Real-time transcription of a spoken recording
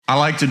I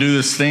like to do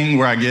this thing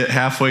where I get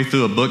halfway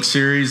through a book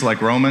series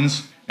like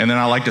Romans, and then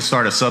I like to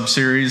start a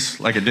sub-series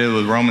like I did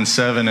with Romans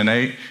 7 and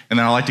 8, and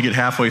then I like to get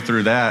halfway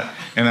through that,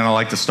 and then I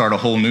like to start a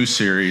whole new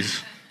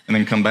series, and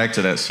then come back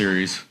to that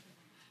series.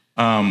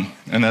 And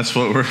that's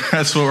what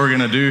we're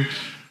gonna do.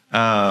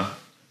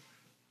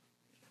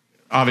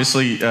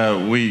 Obviously,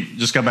 we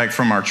just got back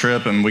from our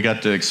trip, and we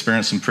got to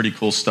experience some pretty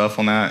cool stuff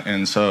on that.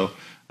 And so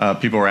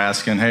people were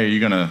asking, "Hey, you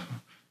gonna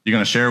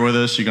share with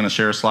us? You gonna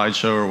share a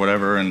slideshow or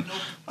whatever?" And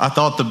I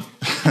thought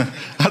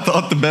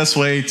the best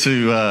way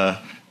to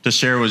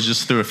share was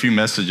just through a few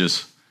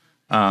messages.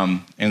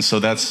 And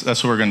so that's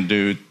what we're gonna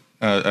do.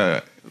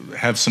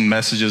 Have some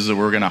messages that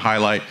we're gonna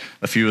highlight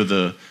a few of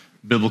the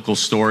biblical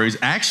stories.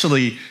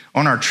 Actually,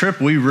 on our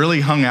trip, we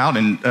really hung out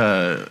in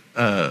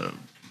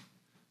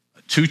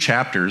 2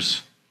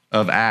 chapters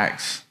of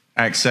Acts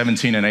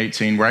 17 and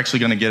 18. We're actually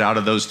going to get out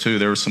of those 2.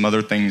 There were some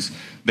other things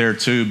there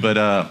too,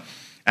 but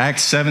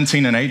Acts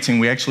 17 and 18,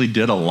 we actually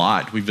did a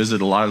lot. We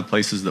visited a lot of the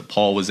places that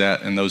Paul was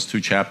at in those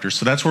 2 chapters.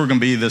 So that's where we're going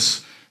to be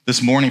this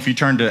morning. If you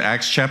turn to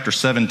Acts chapter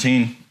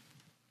 17,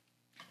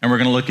 and we're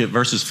going to look at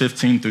verses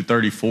 15 through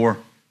 34.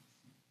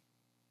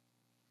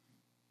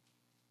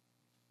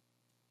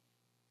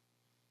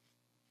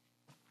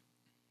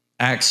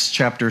 Acts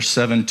chapter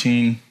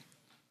 17,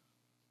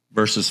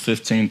 verses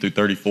 15 through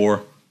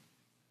 34.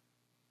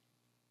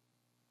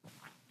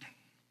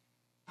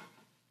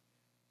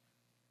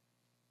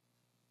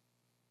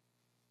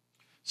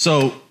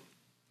 So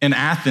in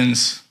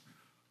Athens,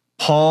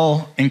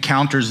 Paul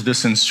encounters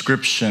this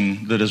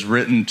inscription that is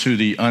written to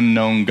the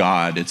unknown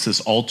God. It's this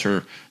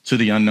altar to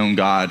the unknown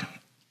God.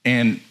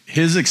 And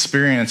his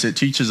experience, it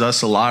teaches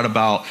us a lot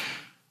about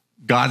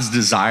God's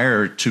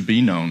desire to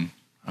be known,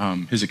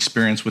 his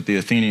experience with the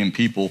Athenian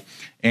people.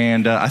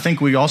 And I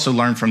think we also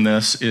learn from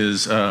this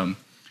is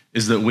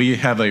that we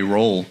have a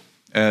role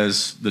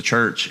as the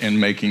church in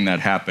making that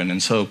happen.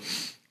 And so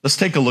let's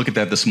take a look at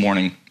that this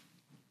morning.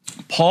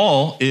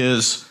 Paul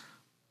is,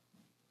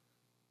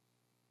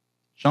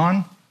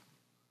 Sean,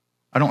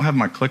 I don't have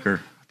my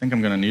clicker. I think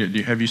I'm going to need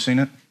it. Have you seen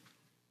it?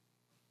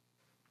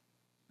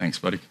 Thanks,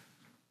 buddy.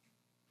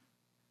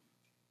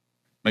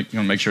 You want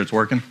to make sure it's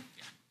working?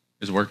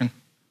 Is it working?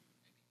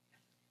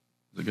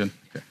 Is it good?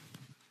 Okay.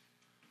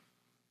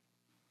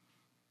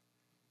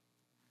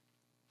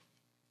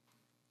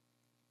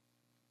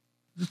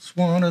 It's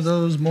one of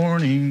those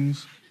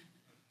mornings.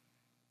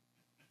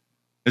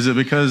 Is it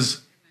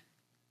because?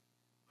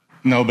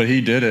 No, but he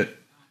did it.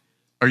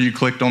 Are you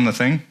clicked on the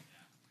thing?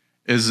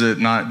 Is it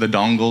not the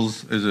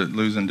dongles? Is it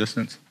losing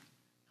distance?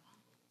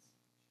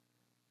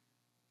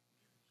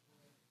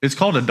 It's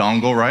called a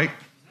dongle, right?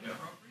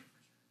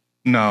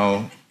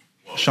 No.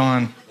 Whoa.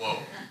 Sean. Whoa.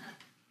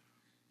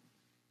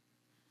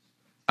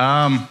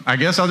 I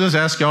guess I'll just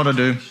ask y'all to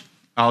do.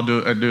 I'll do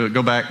it.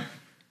 Go back.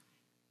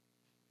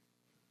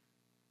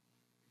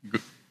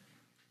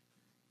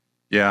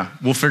 Yeah,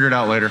 we'll figure it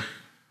out later.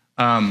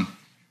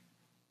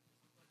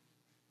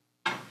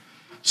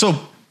 So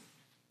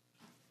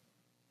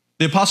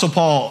the Apostle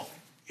Paul,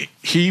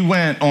 he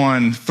went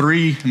on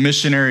 3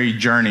 missionary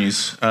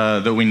journeys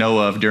that we know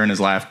of during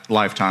his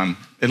lifetime.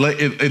 At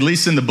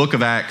least in the book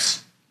of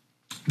Acts,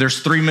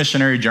 there's 3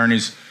 missionary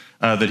journeys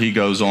that he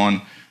goes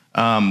on.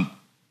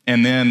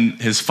 And then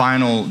his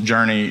final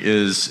journey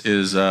is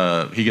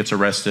he gets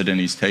arrested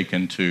and he's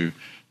taken to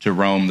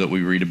Rome that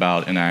we read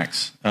about in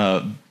Acts.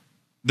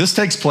 This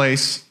takes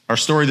place, our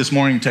story this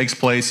morning takes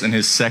place in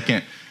his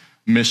 2nd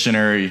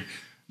missionary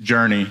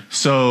journey.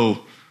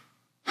 So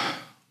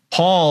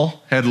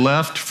Paul had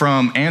left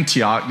from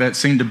Antioch, that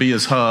seemed to be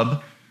his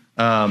hub,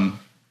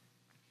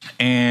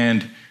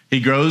 and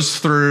he goes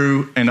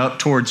through and up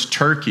towards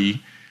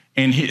Turkey,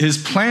 and his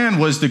plan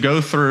was to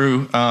go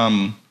through,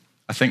 I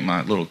think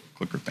my little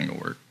clicker thing will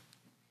work.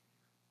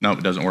 No,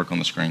 it doesn't work on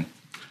the screen.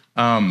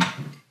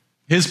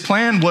 His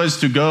plan was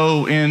to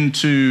go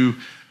into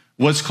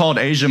what's called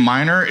Asia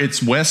Minor.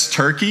 It's West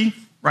Turkey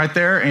right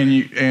there,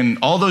 and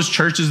all those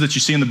churches that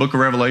you see in the book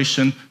of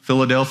Revelation,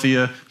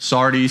 Philadelphia,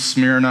 Sardis,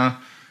 Smyrna,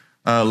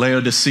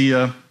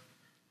 Laodicea.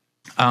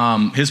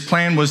 His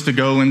plan was to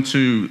go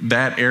into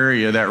that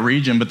area, that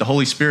region, but the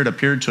Holy Spirit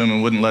appeared to him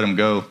and wouldn't let him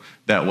go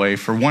that way.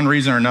 For one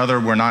reason or another,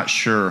 we're not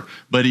sure.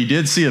 But he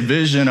did see a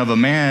vision of a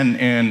man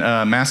in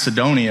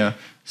Macedonia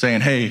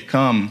saying, "Hey,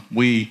 come,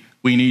 we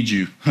need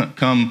you.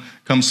 Come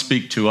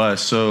speak to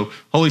us." So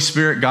Holy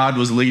Spirit, God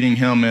was leading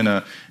him in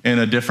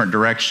a different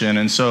direction.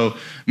 And so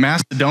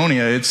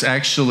Macedonia, it's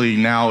actually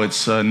now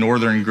it's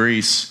northern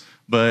Greece,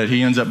 but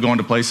he ends up going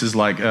to places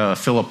like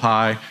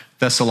Philippi,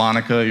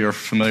 Thessalonica. You're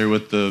familiar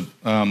with the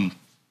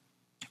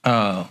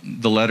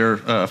letter,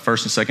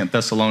 1st and 2nd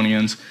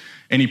Thessalonians.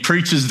 And he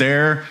preaches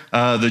there.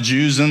 The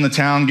Jews in the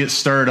town get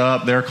stirred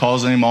up. They're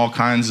causing him all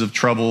kinds of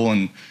trouble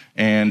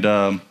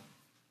and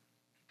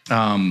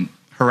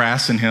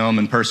harassing him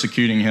and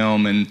persecuting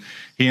him. And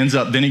he ends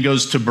up, then he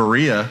goes to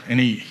Berea,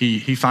 and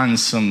he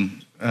finds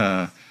some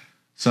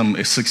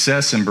some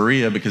success in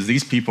Berea because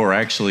these people are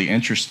actually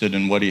interested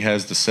in what he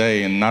has to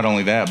say. And not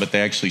only that, but they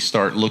actually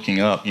start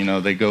looking up.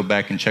 They go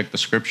back and check the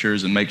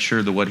scriptures and make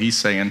sure that what he's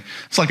saying,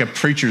 it's like a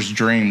preacher's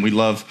dream. We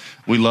love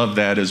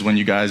that, is when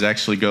you guys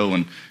actually go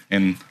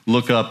and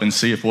look up and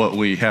see if what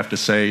we have to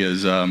say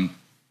is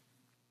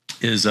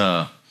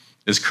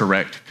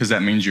correct, because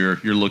that means you're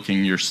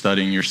looking, you're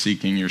studying, you're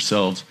seeking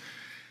yourselves.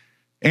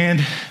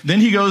 And then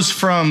he goes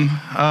from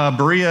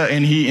Berea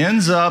and he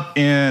ends up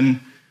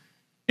in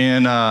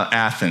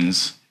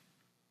Athens.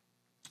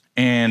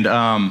 And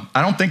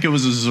I don't think it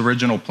was his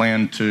original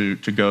plan to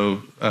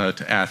go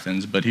to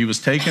Athens, but he was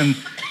taken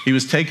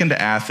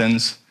to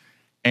Athens.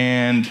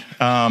 And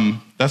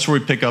that's where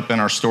we pick up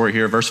in our story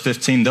here. Verse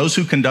 15, those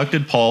who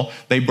conducted Paul,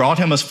 they brought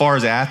him as far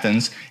as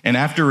Athens. And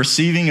after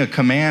receiving a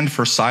command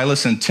for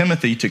Silas and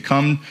Timothy to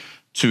come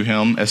to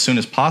him as soon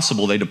as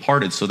possible, they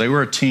departed. So they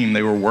were a team.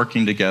 They were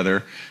working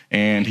together.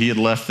 And he had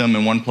left them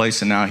in one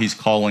place, and now he's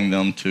calling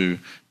them to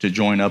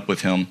join up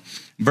with him.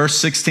 Verse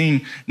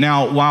 16,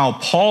 now while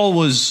Paul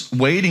was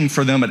waiting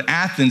for them at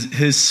Athens,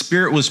 his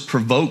spirit was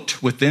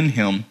provoked within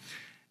him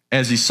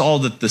as he saw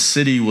that the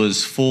city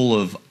was full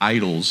of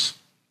idols.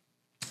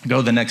 Go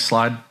to the next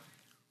slide.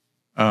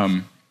 Yeah,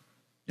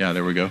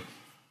 there we go.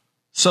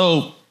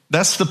 So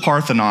that's the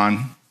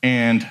Parthenon.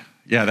 And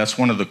yeah, that's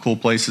one of the cool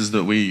places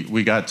that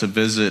we got to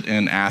visit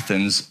in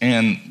Athens.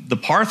 And the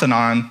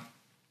Parthenon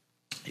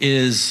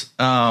is,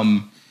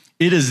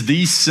 it is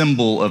the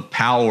symbol of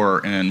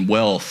power and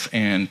wealth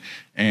and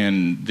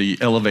the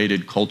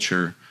elevated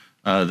culture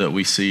that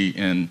we see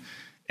in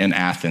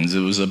Athens. It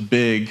was a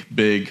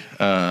big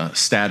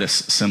status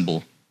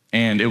symbol,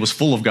 and it was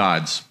full of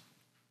gods.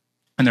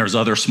 And there's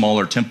other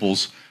smaller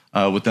temples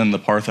within the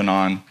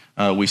Parthenon.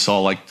 We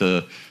saw like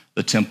the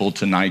temple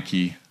to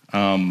Nike,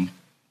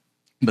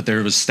 but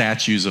there was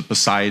statues of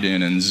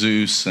Poseidon and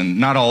Zeus, and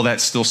not all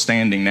that's still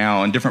standing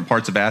now. In different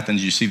parts of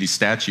Athens, you see these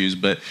statues,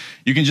 but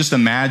you can just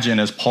imagine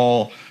as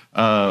Paul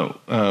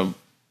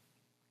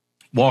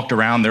walked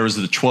around, there was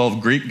the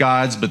 12 Greek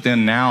gods, but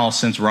then now,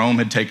 since Rome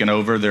had taken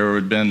over, there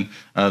had been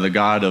the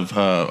god of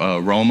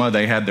Roma.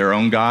 They had their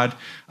own god.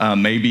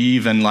 Maybe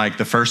even like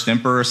the first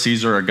emperor,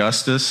 Caesar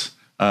Augustus,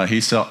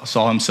 he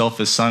saw himself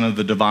as son of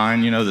the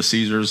divine. The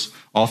Caesars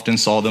often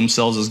saw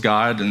themselves as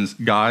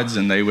gods,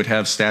 and they would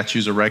have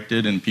statues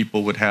erected, and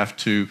people would have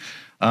to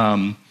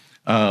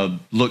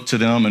look to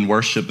them and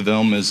worship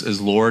them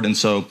as Lord. And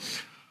so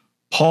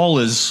Paul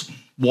is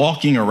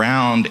walking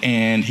around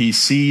and he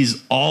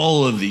sees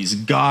all of these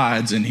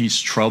gods and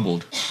he's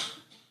troubled.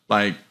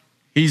 Like,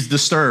 he's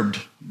disturbed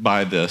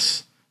by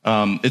this.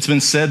 It's been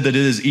said that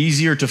it is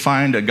easier to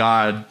find a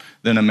god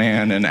than a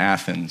man in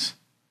Athens.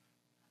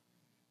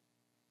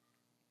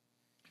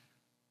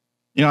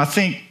 I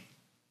think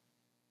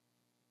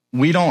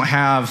we don't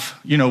have,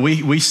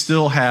 we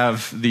still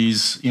have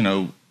these,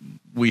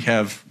 we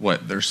have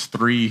there's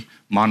 3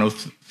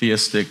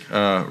 monotheistic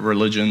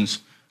religions,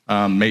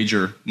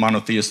 major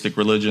monotheistic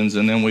religions,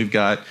 and then we've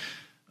got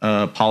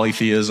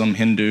polytheism.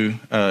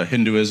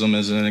 Hinduism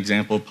is an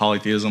example of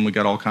polytheism. We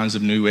got all kinds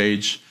of New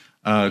Age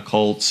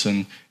cults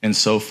and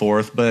so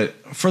forth. But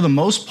for the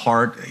most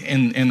part,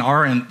 in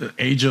our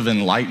age of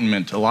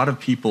enlightenment, a lot of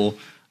people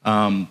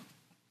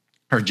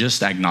are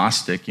just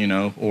agnostic,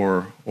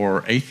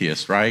 or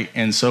atheist, right?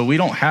 And so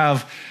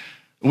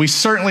we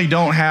certainly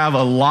don't have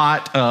a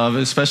lot of,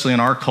 especially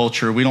in our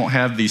culture, we don't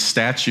have these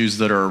statues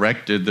that are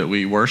erected that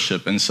we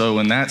worship. And so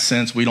in that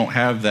sense, we don't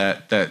have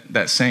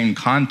that same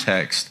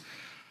context.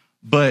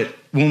 But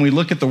when we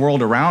look at the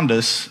world around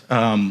us,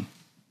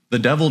 the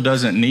devil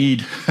doesn't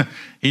need,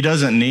 he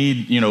doesn't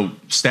need,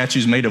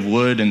 statues made of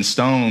wood and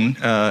stone.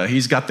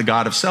 He's got the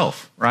God of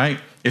self, right?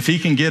 If he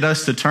can get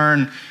us to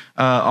turn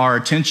our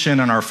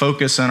attention and our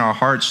focus and our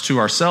hearts to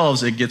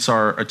ourselves, it gets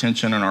our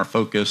attention and our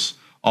focus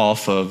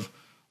off of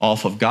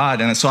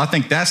God. And so I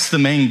think that's the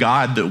main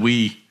God that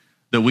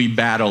we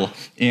battle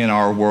in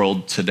our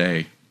world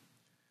today.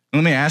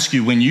 Let me ask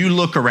you, when you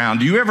look around,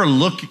 do you ever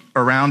look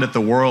around at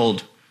the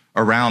world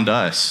around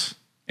us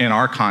in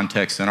our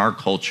context, in our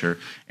culture,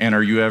 and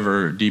are you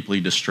ever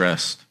deeply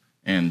distressed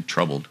and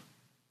troubled?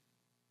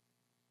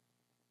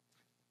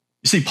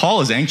 You see, Paul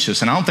is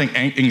anxious, and I don't think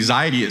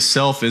anxiety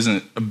itself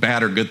isn't a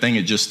bad or good thing.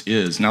 It just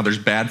is. Now, there's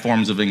bad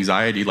forms of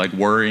anxiety like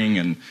worrying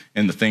and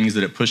the things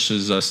that it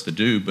pushes us to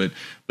do. But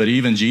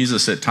even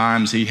Jesus, at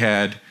times, he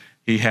had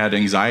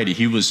anxiety.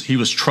 He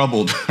was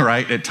troubled,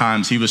 right? At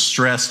times, he was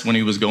stressed when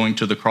he was going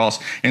to the cross.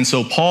 And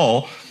so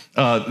Paul,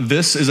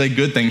 this is a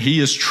good thing. He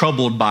is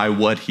troubled by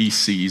what he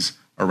sees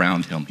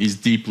around him. He's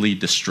deeply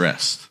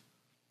distressed.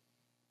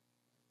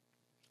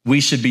 We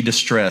should be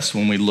distressed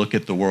when we look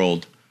at the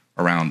world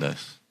around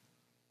us.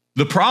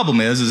 The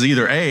problem is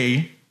either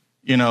A,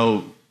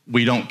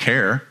 we don't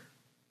care,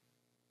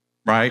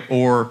 right?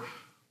 Or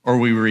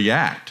we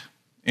react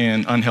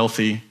in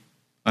unhealthy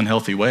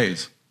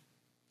ways.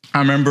 I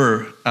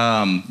remember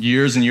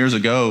years and years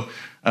ago,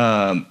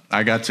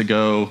 I got to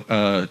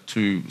go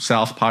to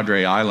South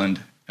Padre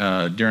Island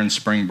during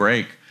spring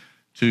break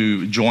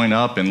to join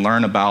up and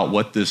learn about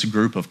what this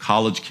group of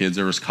college kids,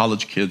 there was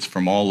college kids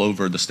from all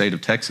over the state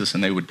of Texas,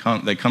 and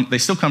they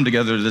still come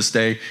together to this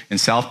day in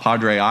South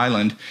Padre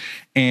Island,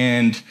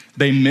 and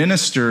they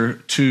minister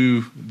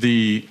to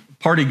the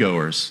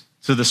partygoers,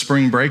 to the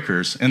spring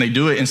breakers, and they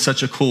do it in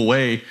such a cool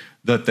way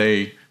that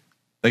they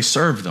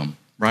serve them,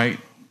 right?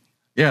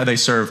 Yeah, they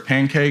serve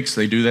pancakes.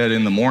 They do that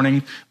in the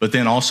morning, but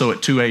then also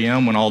at 2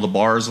 a.m. when all the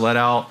bars let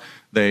out,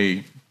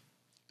 they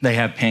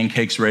have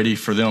pancakes ready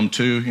for them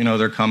too. You know,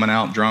 they're coming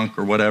out drunk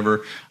or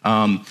whatever.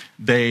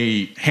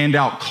 They hand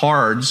out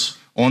cards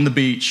on the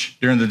beach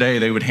during the day.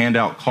 They would hand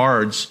out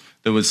cards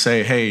that would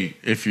say, hey,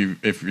 if you're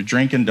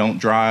drinking, don't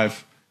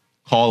drive.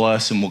 Call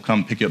us and we'll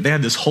come pick you up. They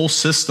had this whole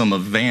system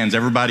of vans.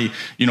 Everybody,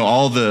 you know,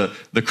 all the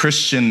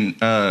Christian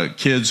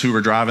kids who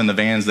were driving the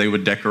vans, they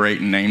would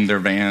decorate and name their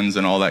vans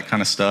and all that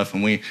kind of stuff.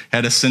 And we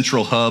had a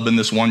central hub in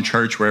this one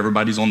church where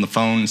everybody's on the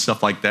phone and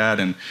stuff like that.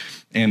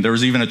 And there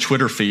was even a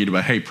Twitter feed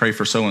about, hey, pray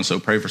for so-and-so,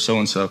 pray for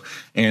so-and-so.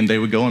 And they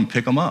would go and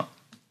pick them up.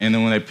 And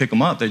then when they pick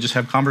them up, they just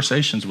have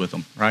conversations with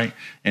them, right?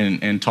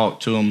 And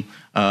talk to them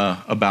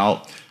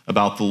about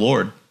the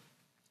Lord.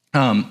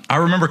 I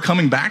remember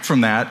coming back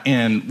from that,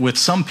 and with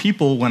some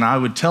people, when I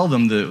would tell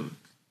them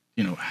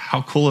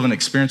how cool of an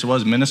experience it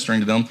was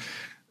ministering to them,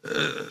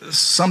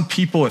 some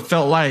people, it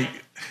felt like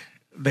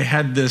they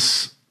had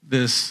this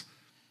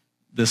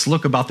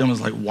look about them. It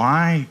was like,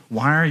 why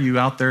are you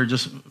out there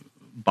just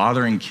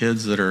bothering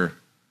kids that are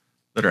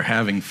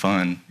having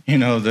fun,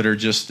 that are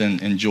just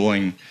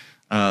enjoying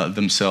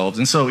themselves?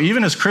 And so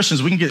even as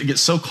Christians, we can get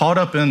so caught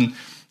up in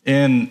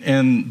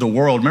the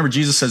world. Remember,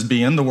 Jesus says,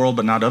 be in the world,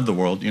 but not of the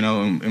world,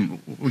 and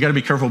we got to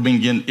be careful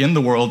being in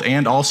the world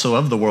and also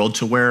of the world,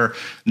 to where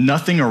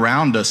nothing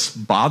around us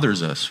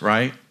bothers us,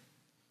 right?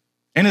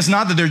 And it's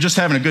not that they're just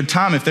having a good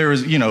time. If there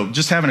was,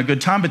 just having a good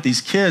time, but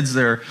these kids,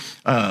 they're,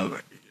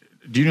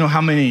 do you know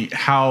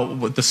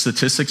what the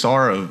statistics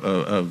are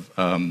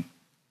of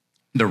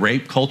the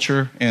rape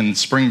culture and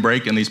spring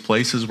break in these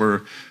places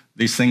where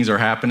these things are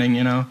happening,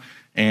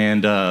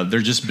 and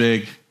they're just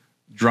big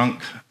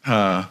drunk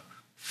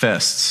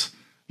fests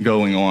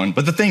going on.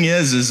 But the thing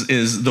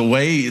is the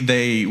way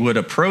they would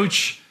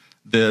approach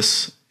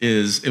this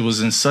it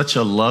was in such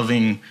a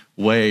loving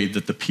way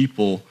that the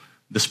people,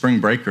 the spring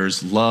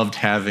breakers, loved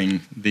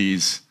having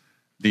these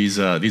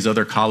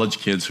other college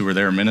kids who were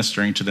there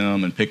ministering to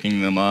them and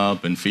picking them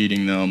up and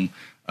feeding them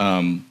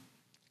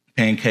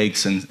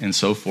pancakes and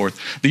so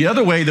forth. The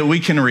other way that we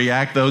can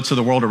react, though, to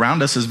the world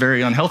around us is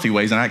very unhealthy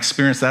ways, and I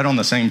experienced that on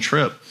the same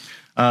trip.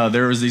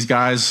 There was these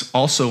guys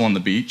also on the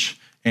beach,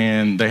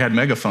 and they had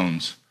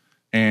megaphones,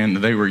 and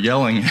they were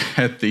yelling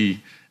at the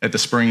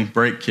spring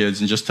break kids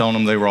and just telling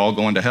them they were all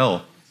going to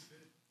hell.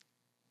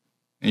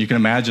 And you can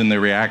imagine the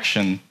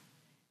reaction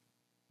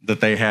that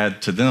they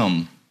had to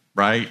them,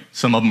 right?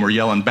 Some of them were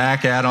yelling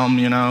back at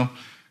them,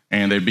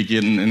 and they'd be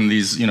getting in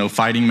these,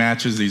 fighting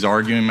matches, these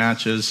arguing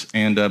matches.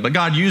 And but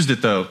God used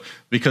it, though,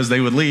 because they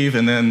would leave,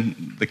 and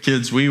then the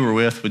kids we were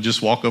with would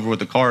just walk over with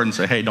the card and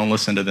say, hey, don't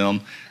listen to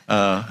them.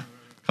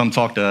 Come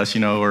talk to us,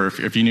 or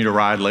if you need a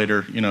ride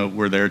later,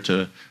 we're there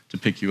to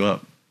pick you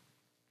up.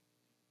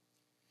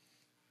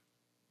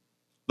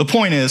 The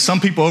point is,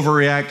 some people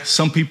overreact,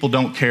 some people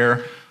don't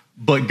care,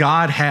 but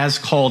God has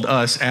called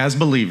us as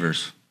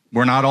believers.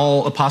 We're not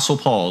all Apostle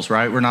Pauls,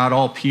 right? We're not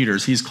all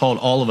Peters. He's called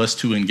all of us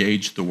to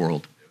engage the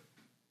world.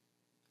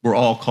 We're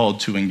all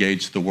called to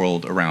engage the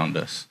world around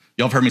us.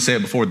 Y'all have heard me say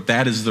it before.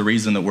 That is the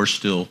reason that we're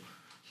still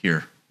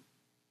here.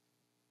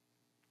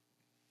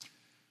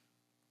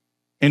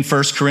 In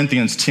 1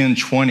 Corinthians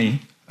 10:20,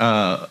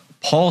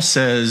 Paul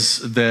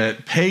says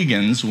that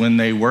pagans, when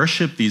they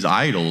worship these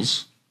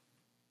idols,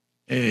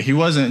 he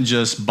wasn't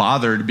just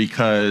bothered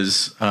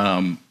because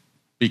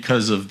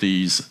of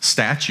these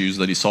statues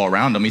that he saw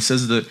around him. He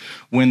says that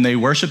when they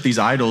worship these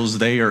idols,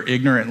 they are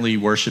ignorantly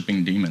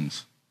worshiping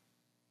demons,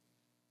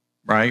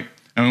 right?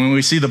 And when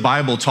we see the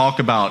Bible talk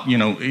about,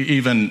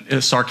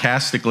 even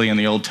sarcastically in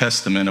the Old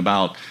Testament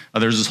about,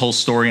 there's this whole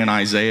story in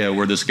Isaiah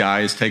where this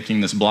guy is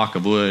taking this block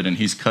of wood and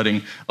he's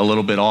cutting a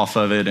little bit off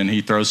of it and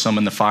he throws some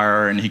in the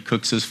fire and he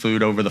cooks his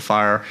food over the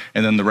fire,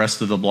 and then the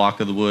rest of the block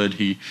of the wood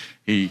he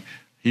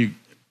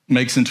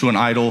makes into an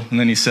idol, and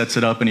then he sets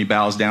it up and he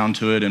bows down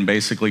to it. And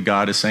basically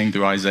God is saying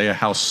through Isaiah,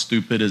 how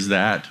stupid is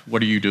that?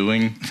 What are you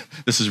doing?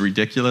 This is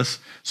ridiculous.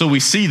 So we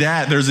see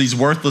that there's these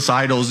worthless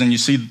idols, and you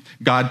see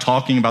God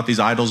talking about these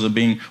idols of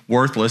being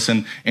worthless,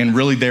 and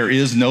really there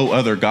is no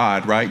other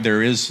God, right?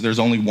 There's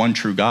only one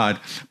true God,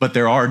 but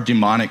there are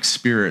demonic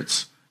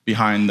spirits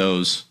behind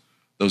those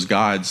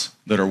gods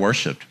that are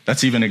worshiped.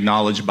 That's even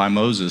acknowledged by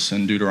Moses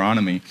in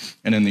Deuteronomy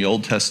and in the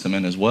Old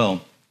Testament as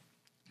well.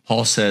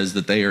 Paul says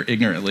that they are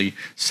ignorantly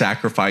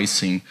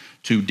sacrificing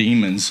to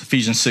demons.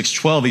 Ephesians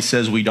 6:12, he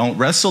says, we don't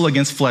wrestle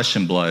against flesh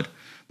and blood,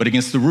 but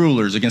against the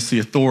rulers, against the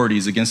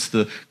authorities, against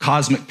the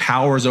cosmic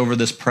powers over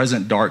this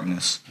present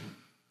darkness,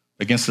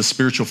 against the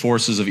spiritual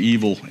forces of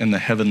evil in the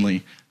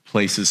heavenly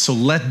places. So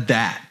let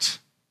that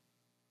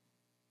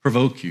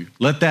provoke you.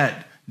 Let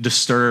that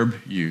disturb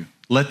you.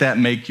 Let that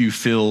make you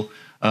feel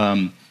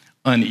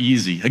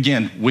uneasy.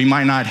 Again, we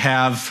might not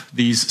have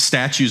these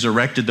statues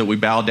erected that we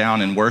bow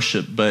down and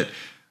worship, but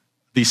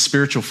these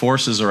spiritual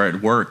forces are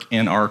at work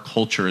in our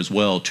culture as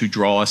well to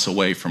draw us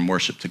away from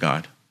worship to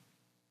God.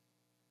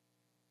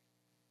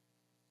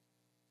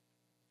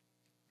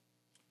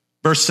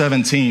 Verse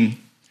 17.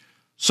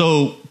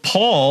 So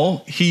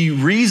Paul, he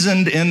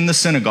reasoned in the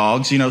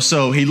synagogues,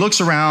 so he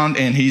looks around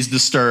and he's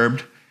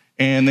disturbed.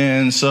 And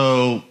then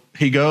so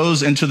he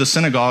goes into the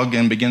synagogue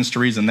and begins to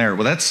reason there.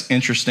 Well, that's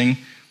interesting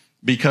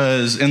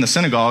because in the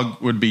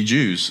synagogue would be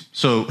Jews.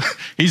 So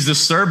he's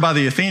disturbed by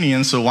the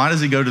Athenians. So why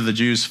does he go to the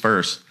Jews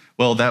first?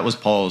 Well, that was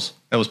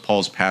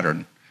Paul's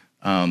pattern.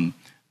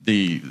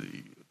 The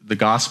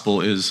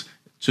gospel is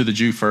to the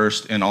Jew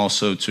first and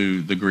also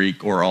to the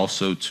Greek or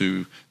also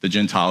to the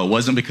Gentile. It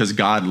wasn't because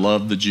God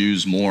loved the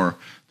Jews more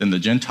than the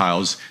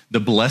Gentiles. The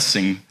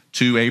blessing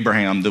to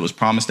Abraham that was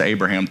promised to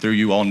Abraham, through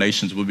you all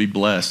nations would be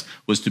blessed,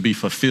 was to be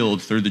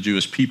fulfilled through the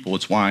Jewish people.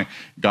 It's why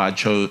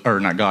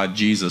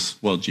Jesus,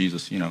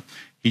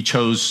 he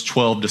chose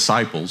 12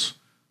 disciples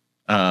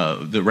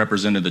that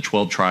represented the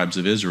 12 tribes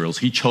of Israel.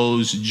 He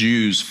chose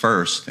Jews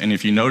first. And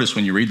if you notice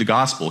when you read the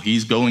gospel,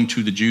 he's going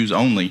to the Jews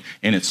only,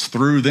 and it's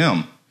through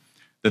them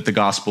that the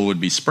gospel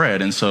would be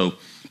spread. And so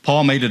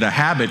Paul made it a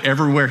habit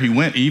everywhere he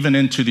went, even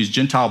into these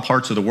Gentile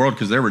parts of the world,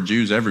 because there were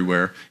Jews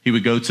everywhere. He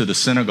would go to the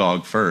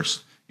synagogue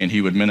first, and he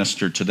would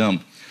minister to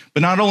them.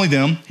 But not only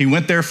them, he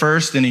went there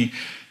first, and he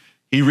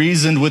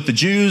reasoned with the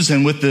Jews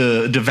and with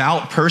the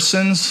devout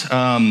persons,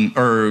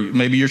 or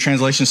maybe your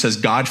translation says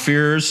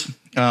God-fearers.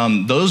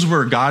 Those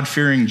were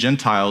God-fearing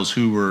Gentiles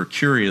who were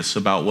curious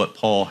about what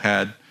Paul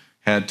had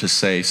to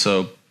say.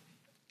 So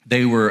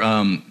they were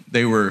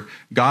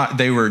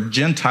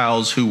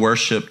Gentiles who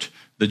worshiped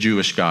the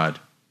Jewish God,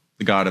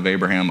 the God of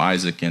Abraham,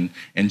 Isaac, and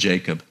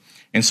Jacob.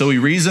 And so he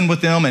reasoned with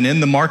them, and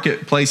in the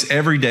marketplace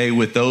every day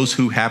with those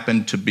who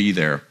happened to be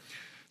there.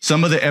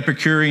 Some of the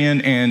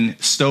Epicurean and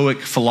Stoic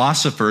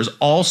philosophers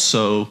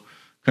also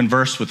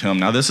conversed with him.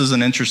 Now, this is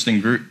an interesting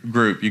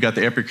group. You got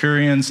the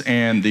Epicureans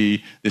and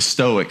the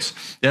Stoics.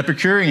 The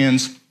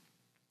Epicureans,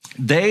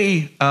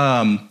 they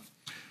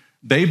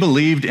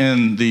believed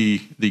in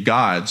the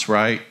gods,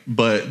 right?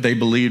 But they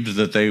believed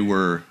that they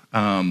were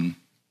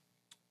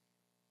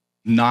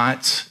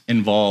not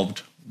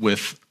involved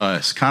with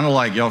us. Kind of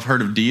like, y'all have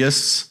heard of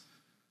deists?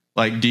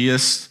 Like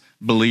deists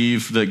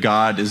believe that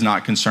God is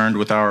not concerned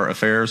with our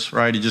affairs,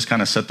 right? He just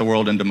kind of set the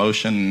world into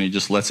motion and he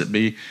just lets it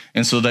be.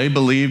 And so they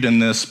believed in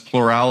this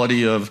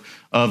plurality of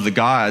the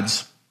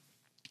gods,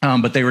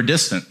 but they were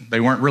distant. They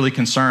weren't really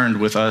concerned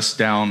with us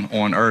down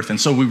on earth. And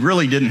so we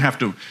really didn't have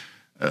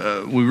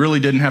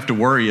to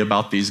worry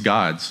about these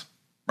gods,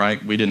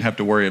 right? We didn't have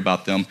to worry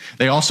about them.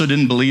 They also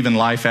didn't believe in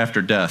life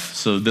after death.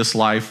 So this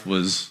life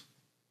was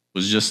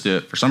just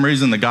it. For some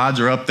reason, the gods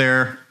are up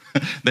there.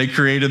 They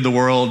created the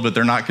world, but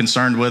they're not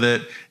concerned with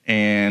it.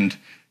 And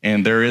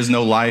there is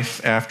no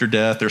life after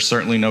death. There's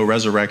certainly no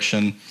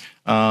resurrection.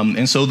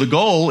 And so the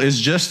goal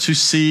is just to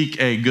seek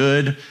a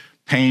good,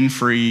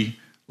 pain-free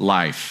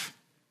life.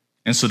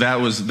 And so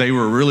they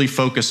were really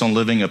focused on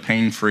living a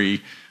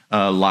pain-free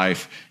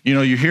life.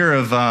 You hear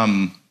of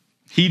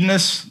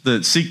hedonists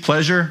that seek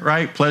pleasure,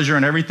 right? Pleasure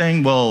and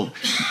everything. Well,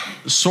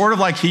 sort of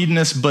like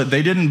hedonists, but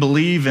they didn't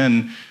believe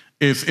in,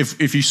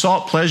 if you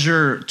sought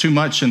pleasure too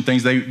much and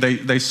things,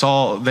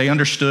 they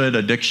understood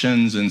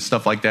addictions and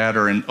stuff like that,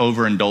 or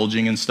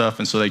overindulging and stuff,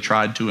 and so they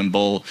tried to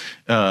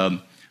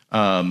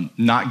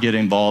not get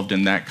involved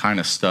in that kind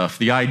of stuff.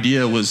 The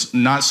idea was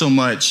not so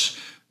much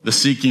the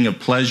seeking of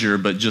pleasure,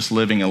 but just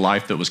living a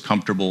life that was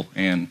comfortable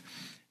and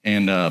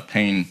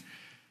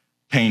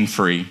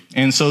pain-free.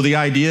 And so the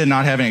idea of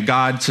not having a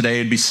God today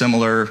would be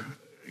similar,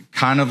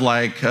 kind of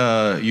like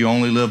you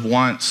only live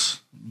once,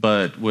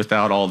 but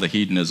without all the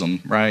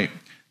hedonism, right?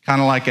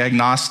 Kind of like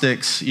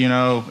agnostics,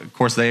 of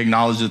course they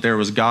acknowledged that there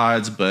was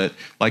gods, but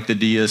like the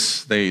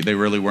deists, they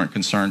really weren't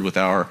concerned with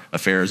our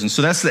affairs. And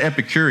so that's the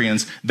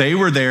Epicureans. They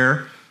were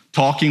there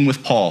talking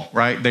with Paul,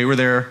 right? They were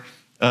there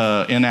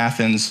in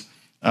Athens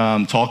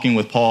talking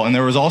with Paul. And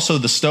there was also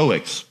the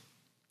Stoics.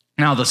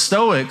 Now the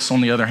Stoics,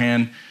 on the other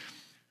hand,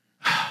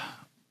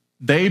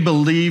 they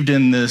believed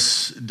in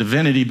this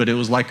divinity, but it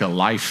was like a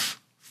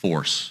life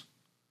force.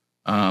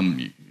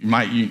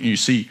 You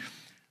see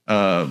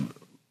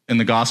in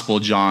the Gospel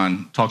of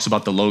John, talks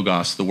about the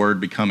Logos, the Word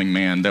becoming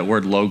man. That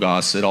word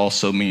Logos, it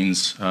also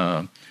means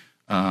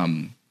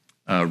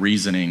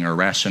reasoning or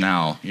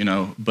rationale,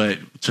 But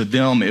to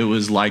them, it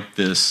was like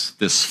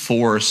this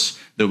force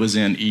that was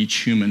in each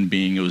human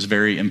being. It was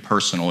very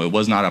impersonal. It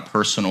was not a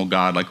personal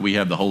God like we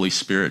have the Holy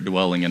Spirit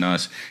dwelling in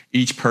us.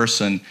 Each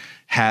person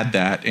had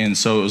that, and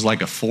so it was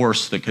like a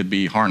force that could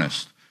be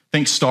harnessed.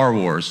 Think Star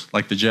Wars,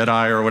 like the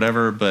Jedi or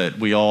whatever, but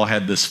we all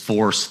had this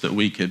force that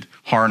we could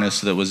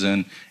harness that was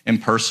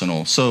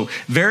impersonal. So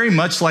very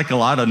much like a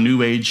lot of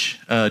New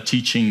Age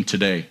teaching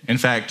today. In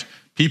fact,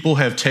 people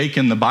have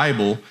taken the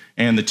Bible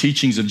and the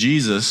teachings of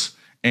Jesus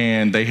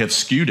and they have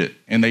skewed it.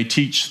 And they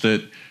teach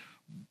that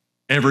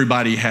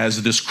everybody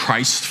has this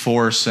Christ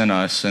force in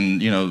us.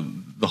 And,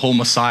 the whole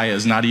Messiah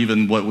is not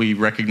even what we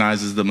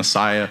recognize as the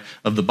Messiah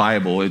of the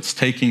Bible. It's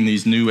taking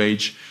these New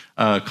Age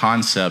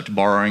concept,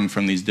 borrowing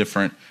from these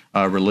different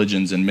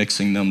religions and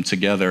mixing them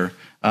together.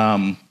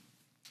 So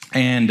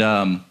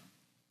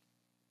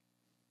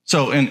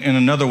in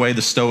another way,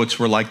 the Stoics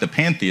were like the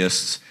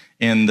pantheists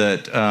in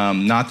that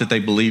not that they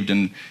believed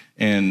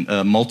in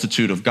a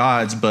multitude of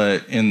gods,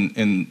 but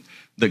in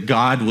that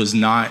God was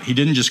not, he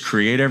didn't just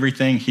create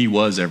everything, he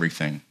was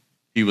everything.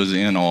 He was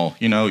in all.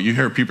 You know, you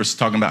hear people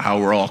talking about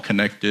how we're all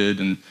connected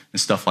and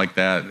stuff like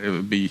that. It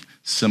would be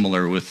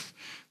similar with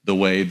the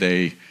way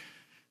they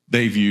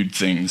viewed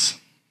things.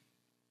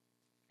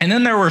 And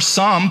then there were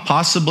some,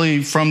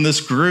 possibly from this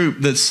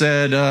group, that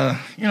said,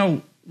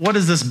 what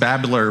does this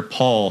babbler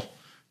Paul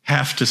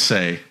have to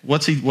say?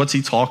 What's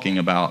he talking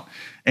about?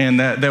 And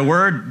that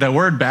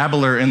word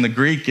babbler in the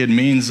Greek, it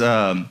means,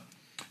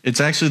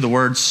 it's actually the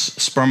word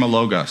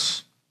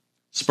spermologos.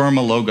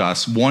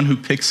 Spermologos, one who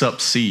picks up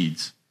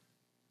seeds.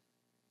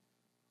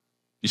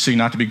 You see,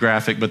 not to be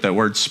graphic, but that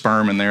word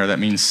sperm in there, that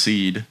means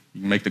seed.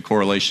 You can make the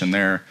correlation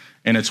there.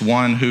 And it's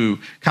one who,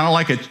 kind of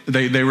like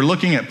they were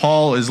looking at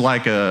Paul as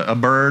like a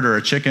bird or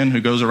a chicken who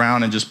goes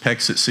around and just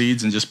pecks at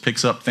seeds and just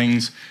picks up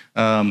things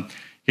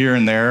here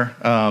and there,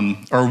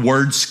 or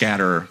word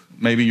scatterer.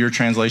 Maybe your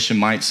translation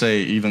might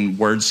say even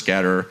word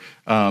scatterer.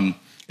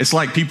 It's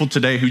like people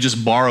today who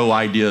just borrow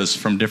ideas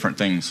from different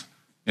things.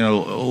 You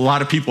know, a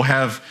lot of people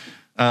have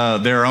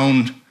their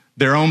own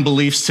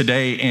beliefs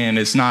today, and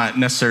it's not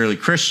necessarily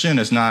Christian,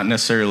 it's not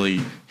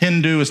necessarily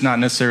Hindu, it's not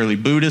necessarily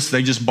Buddhist.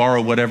 They just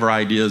borrow whatever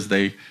ideas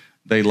they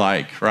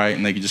like, right?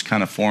 And they can just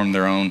kind of form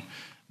their own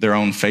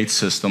faith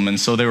system. And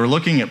so they were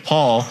looking at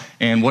Paul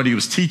and what he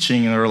was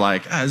teaching, and they were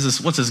like,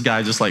 what's this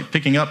guy just like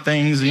picking up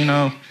things, you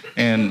know?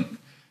 And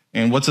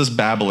what's this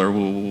babbler?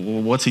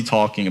 What's he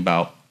talking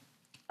about?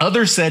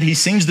 Others said he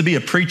seems to be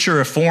a preacher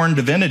of foreign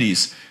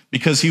divinities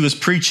because he was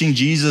preaching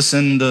Jesus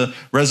and the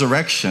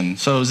resurrection.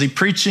 So is he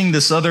preaching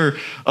this other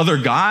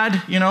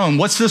God? You know, and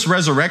what's this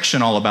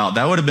resurrection all about?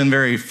 That would have been a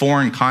very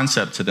foreign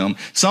concept to them.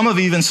 Some have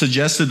even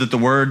suggested that the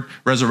word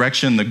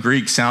resurrection in the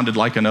Greek sounded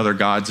like another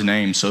God's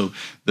name. So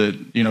that,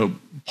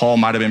 Paul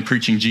might have been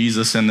preaching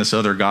Jesus and this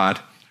other God.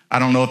 I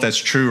don't know if that's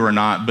true or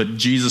not, but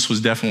Jesus was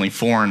definitely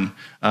foreign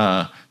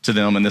to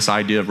them and this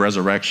idea of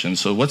resurrection.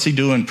 So what's he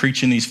doing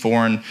preaching these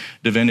foreign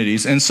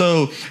divinities? And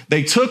so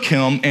they took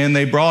him and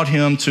they brought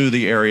him to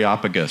the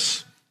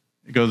Areopagus.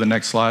 Go to the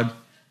next slide.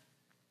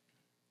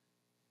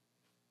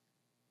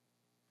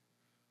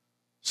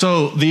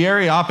 So the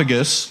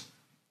Areopagus,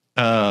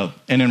 and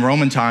in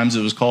Roman times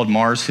it was called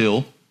Mars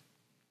Hill.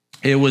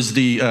 It was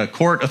the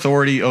court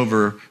authority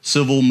over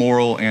civil,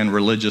 moral, and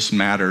religious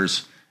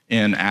matters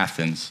in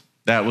Athens.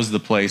 That was the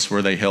place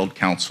where they held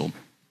council.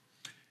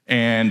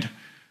 And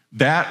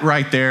that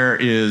right there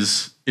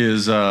is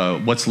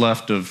what's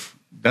left of,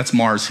 that's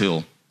Mars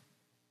Hill.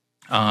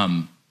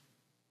 Go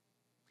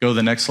to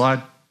the next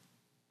slide.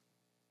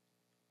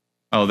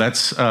 Oh,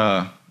 that's,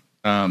 I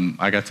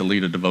got to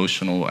lead a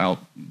devotional out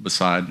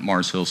beside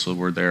Mars Hill, so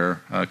we're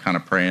there kind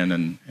of praying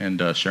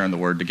and sharing the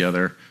word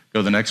together. Go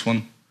to the next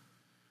one.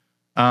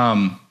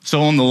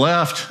 So on the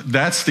left,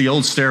 that's the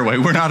old stairway.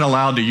 We're not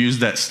allowed to use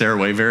that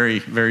stairway, very,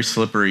 very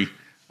slippery.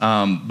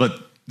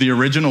 But the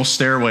original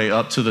stairway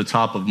up to the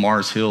top of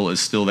Mars Hill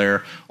is still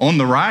there. On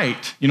the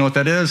right, you know what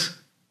that is?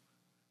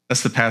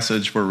 That's the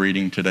passage we're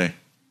reading today.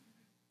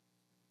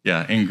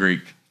 Yeah, in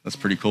Greek. That's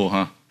pretty cool,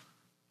 huh?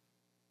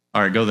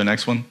 All right, go to the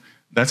next one.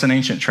 That's an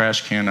ancient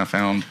trash can I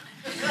found.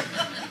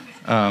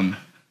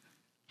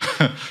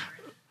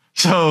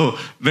 So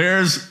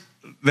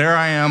there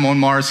I am on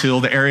Mars Hill,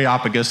 the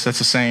Areopagus. That's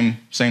the same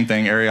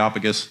thing,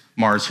 Areopagus,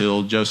 Mars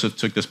Hill. Joseph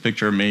took this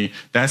picture of me.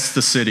 That's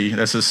the city.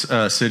 That's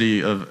the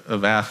city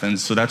of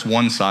Athens. So that's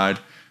one side.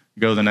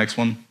 Go to the next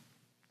one.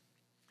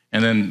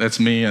 And then that's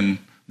me and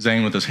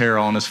Zane with his hair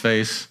all on his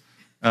face.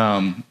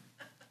 And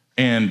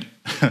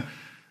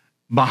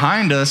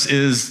behind us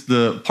is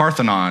the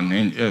Parthenon.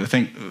 And I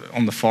think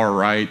on the far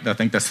right, I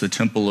think that's the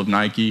Temple of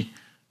Nike.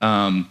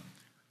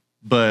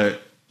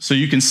 So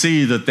you can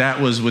see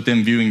that was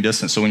within viewing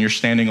distance. So when you're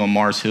standing on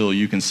Mars Hill,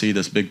 you can see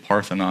this big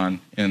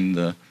Parthenon in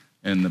the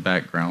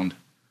background.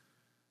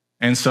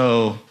 And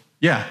so,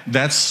 yeah,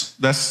 that's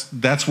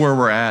where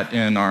we're at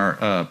in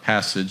our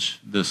passage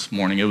this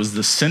morning. It was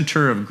the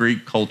center of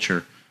Greek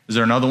culture. Is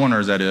there another one,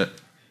 or is that it?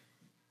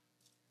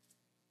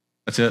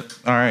 That's it?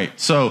 All right.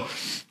 So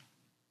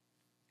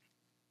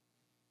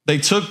they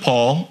took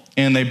Paul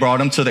and they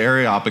brought him to the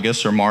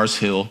Areopagus, or Mars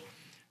Hill,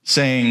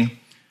 saying,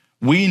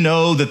 we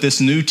know that this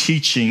new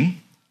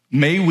teaching,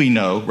 help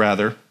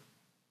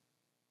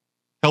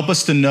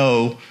us to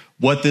know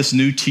what this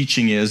new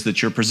teaching is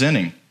that you're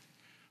presenting.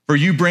 For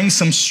you bring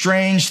some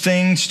strange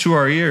things to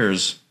our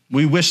ears.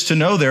 We wish to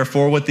know,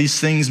 therefore, what these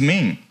things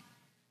mean.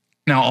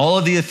 Now, all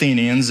of the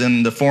Athenians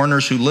and the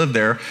foreigners who lived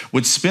there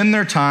would spend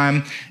their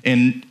time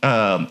in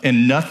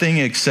nothing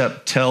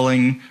except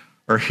telling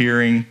or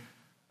hearing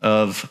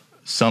of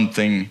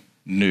something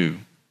new.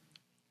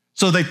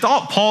 So they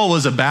thought Paul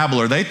was a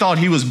babbler. They thought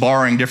he was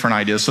borrowing different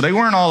ideas. So they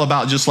weren't all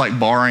about just like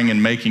borrowing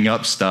and making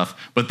up stuff,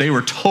 but they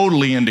were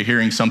totally into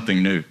hearing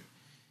something new.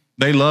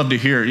 They loved to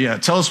hear, yeah,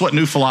 tell us what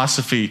new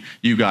philosophy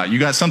you got. You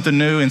got something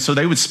new. And so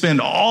they would spend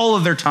all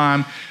of their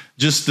time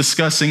just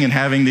discussing and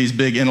having these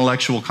big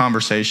intellectual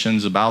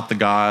conversations about the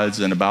gods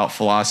and about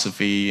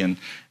philosophy and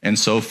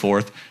so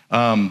forth.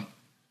 And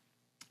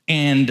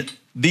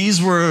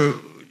these were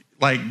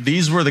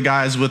the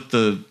guys with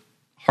the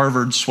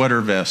Harvard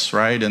sweater vests,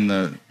 right? And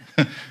the,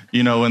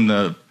 in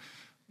the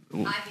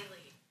Ivy League.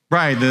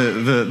 Right,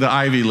 the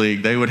Ivy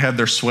League. They would have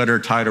their sweater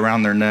tied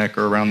around their neck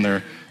or around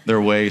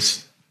their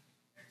waist.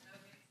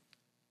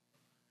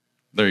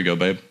 There you go,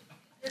 babe.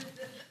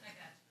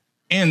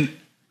 And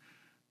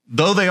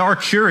though they are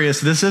curious,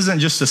 this isn't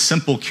just a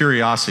simple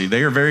curiosity.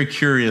 They are very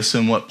curious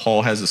in what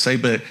Paul has to say,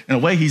 but in a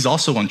way, he's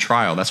also on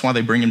trial. That's why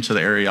they bring him to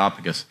the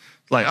Areopagus.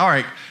 It's like, all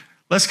right,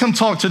 let's come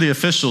talk to the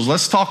officials.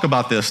 Let's talk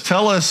about this.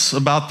 Tell us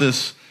about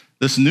this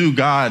new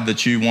God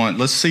that you want.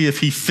 Let's see if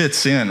he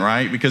fits in,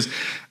 right? Because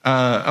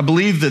I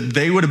believe that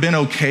they would have been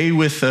okay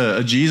with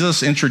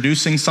Jesus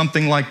introducing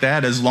something like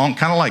that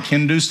kind of like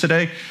Hindus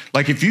today.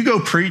 Like if you go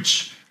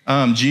preach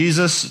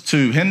Jesus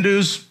to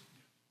Hindus,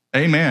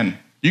 amen.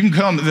 You can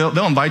come,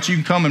 they'll invite you,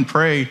 you can come and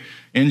pray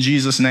in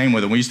Jesus' name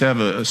with them. We used to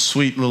have a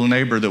sweet little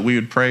neighbor that we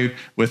would pray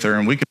with her,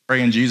 and we could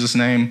pray in Jesus'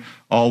 name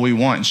all we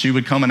want. And she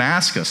would come and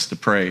ask us to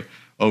pray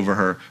over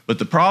her. But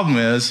the problem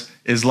is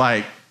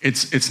like,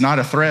 it's not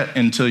a threat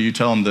until you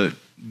tell them that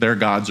their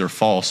gods are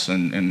false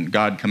and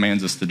God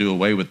commands us to do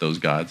away with those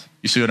gods.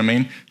 You see what I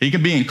mean? He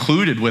can be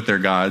included with their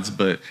gods,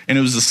 and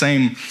it was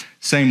the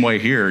same way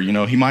here.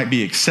 He might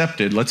be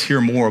accepted. Let's hear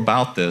more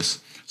about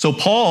this. So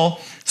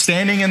Paul,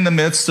 standing in the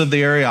midst of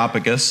the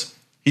Areopagus,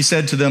 he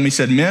said to them,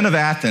 men of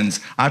Athens,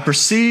 I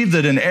perceive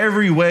that in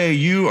every way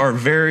you are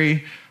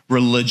very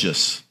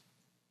religious.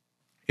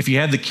 If you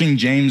had the King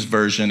James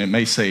Version, it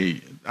may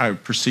say, I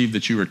perceive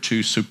that you are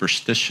too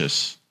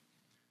superstitious.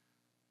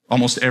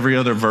 Almost every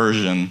other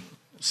version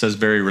says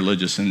very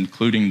religious,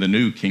 including the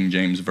New King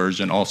James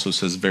Version also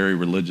says very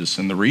religious.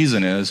 And the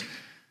reason is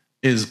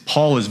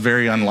Paul is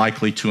very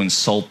unlikely to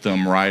insult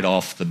them right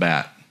off the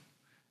bat.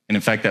 And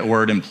in fact, that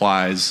word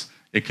implies,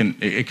 it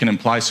can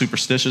imply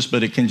superstitious,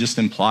 but it can just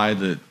imply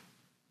that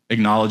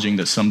acknowledging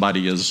that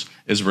somebody is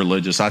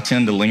religious. I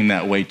tend to lean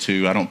that way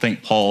too. I don't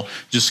think Paul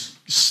just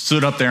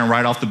stood up there and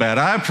right off the bat,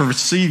 I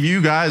perceive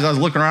you guys, I was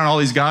looking around all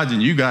these gods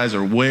and you guys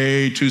are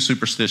way too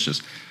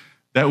superstitious.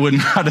 That would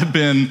not have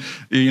been,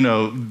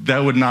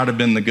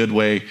 the good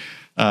way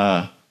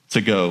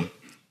to go.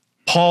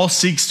 Paul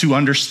seeks to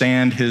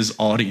understand his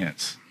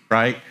audience,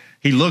 right?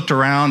 He looked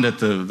around at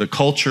the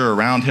culture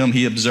around him.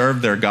 He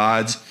observed their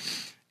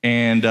gods,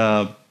 and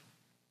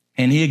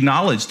he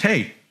acknowledged,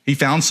 hey, he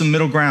found some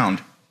middle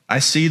ground. I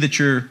see that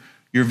you're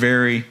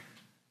very,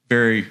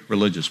 very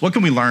religious. What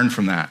can we learn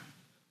from that?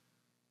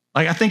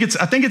 Like, I think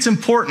it's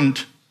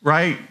important,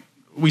 right?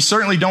 We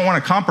certainly don't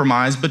want to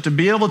compromise, but to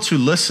be able to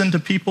listen to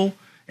people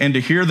and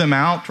to hear them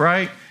out,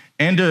 right?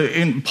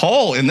 And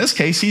Paul, in this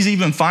case, he's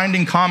even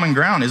finding common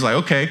ground. He's like,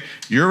 okay,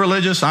 you're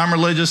religious, I'm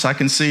religious. I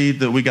can see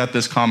that we got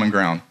this common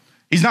ground.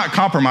 He's not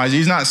compromising.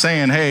 He's not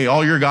saying, hey,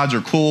 all your gods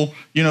are cool.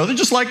 They're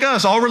just like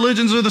us. All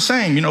religions are the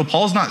same.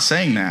 Paul's not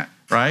saying that,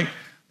 right?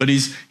 But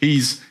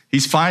he's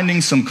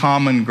finding some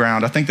common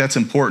ground. I think that's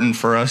important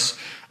for us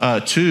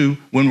too,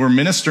 when we're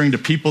ministering to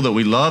people that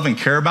we love and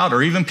care about,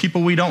 or even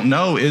people we don't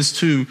know, is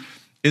to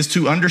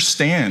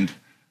understand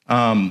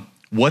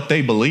what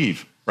they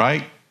believe,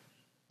 right?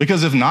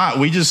 Because if not,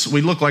 we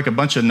look like a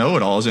bunch of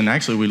know-it-alls, and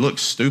actually we look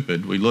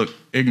stupid. We look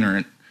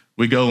ignorant.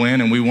 We go in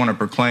and we want to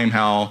proclaim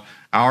how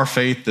our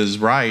faith is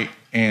right,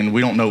 and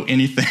we don't know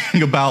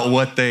anything about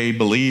what they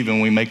believe,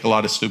 and we make a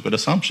lot of stupid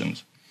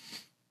assumptions.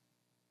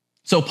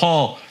 So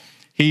Paul,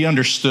 he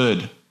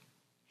understood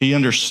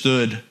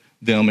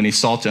them, and he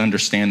sought to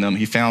understand them.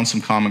 He found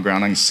some common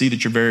ground. I can see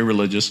that you're very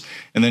religious.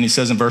 And then he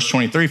says in verse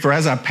 23, for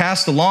as I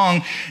passed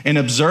along and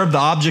observed the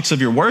objects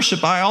of your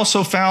worship, I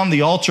also found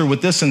the altar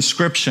with this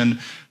inscription,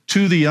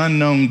 to the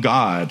unknown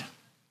God.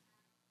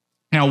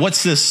 Now,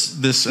 what's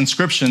this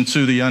inscription,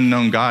 to the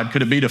unknown God?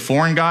 Could it be to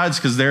foreign gods?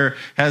 Because there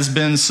has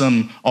been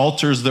some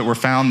altars that were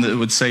found that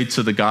would say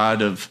to the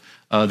God of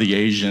the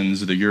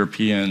Asians, the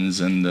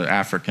Europeans, and the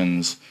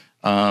Africans.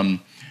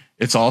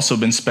 It's also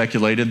been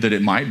speculated that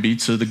it might be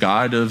to the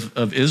God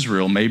of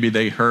Israel. Maybe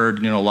they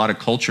heard, a lot of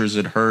cultures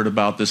had heard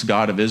about this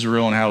God of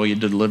Israel and how he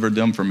delivered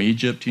them from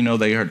Egypt.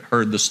 They had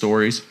heard the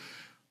stories.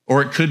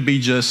 Or it could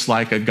be just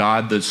like a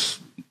God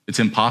it's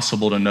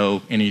impossible to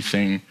know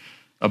anything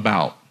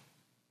about.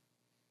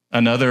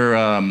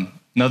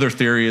 Another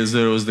theory is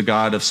that it was the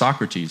God of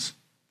Socrates.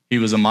 He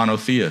was a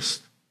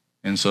monotheist,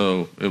 and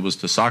so it was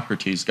to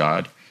Socrates'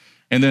 God.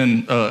 And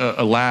then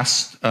a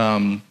last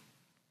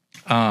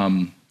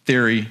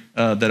theory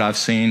that I've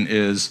seen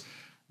is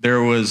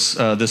there was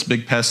this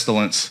big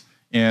pestilence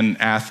in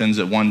Athens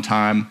at one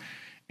time,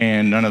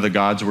 and none of the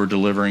gods were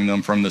delivering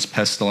them from this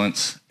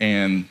pestilence.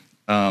 And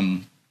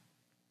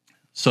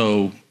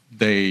so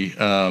They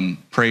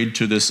prayed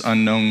to this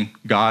unknown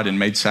God and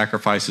made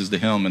sacrifices to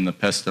him, and the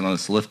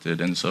pestilence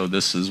lifted. And so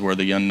this is where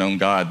the unknown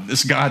God,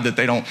 this God that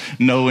they don't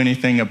know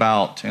anything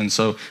about. And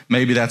so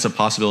maybe that's a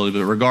possibility.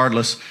 But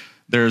regardless,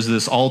 there's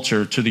this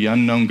altar to the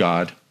unknown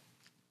God.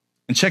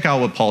 And check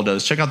out what Paul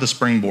does. Check out the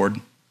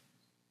springboard.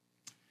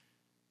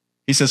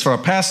 He says, for I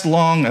passed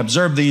along,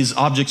 observed these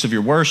objects of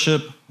your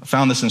worship. I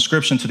found this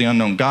inscription to the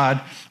unknown God.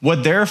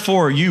 What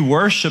therefore you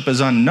worship as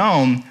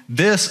unknown,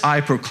 this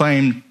I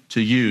proclaim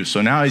to you.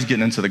 So now he's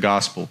getting into the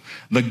gospel.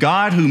 The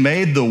God who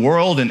made the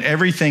world and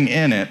everything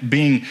in it,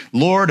 being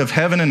Lord of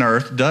heaven and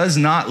earth, does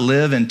not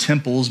live in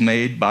temples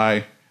made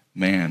by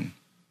man.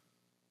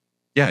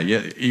 Yeah,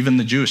 even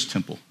the Jewish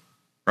temple,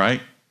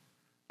 right?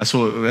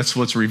 That's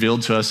what's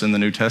revealed to us in the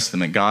New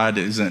Testament. God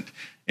isn't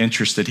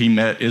interested. He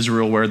met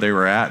Israel where they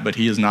were at, but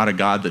he is not a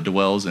God that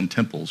dwells in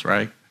temples,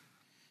 right?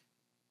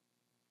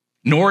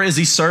 Nor is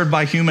he served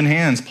by human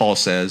hands, Paul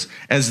says,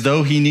 as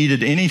though he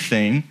needed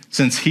anything,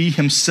 since he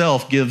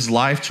himself gives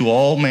life to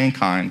all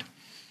mankind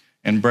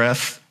and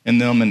breath in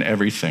them and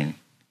everything.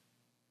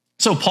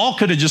 So Paul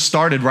could have just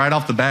started right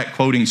off the bat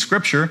quoting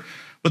scripture,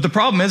 but the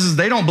problem is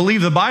they don't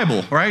believe the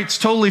Bible, right? It's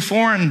totally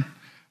foreign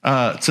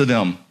to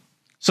them.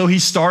 So he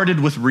started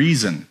with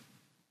reason.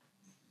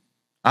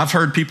 I've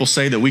heard people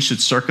say that we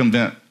should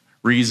circumvent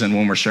reason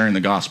when we're sharing the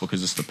gospel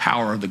because it's the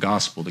power of the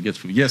gospel that gets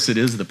people. Yes, it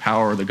is the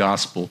power of the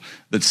gospel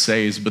that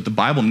saves, but the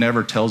Bible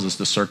never tells us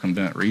to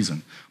circumvent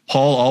reason.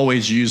 Paul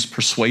always used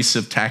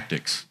persuasive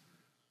tactics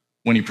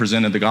when he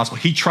presented the gospel.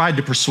 He tried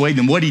to persuade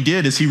them. What he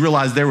did is he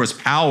realized there was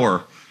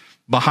power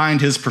behind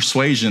his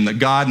persuasion, that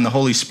God and the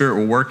Holy Spirit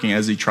were working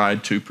as he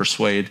tried to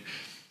persuade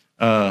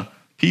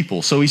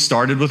people. So he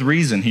started with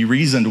reason. He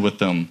reasoned with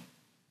them.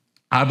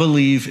 I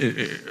believe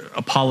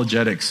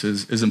apologetics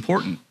is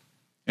important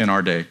in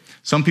our day.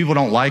 Some people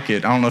don't like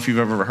it. I don't know if you've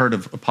ever heard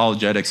of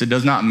apologetics. It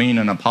does not mean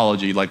an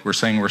apology like we're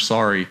saying we're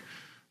sorry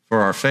for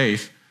our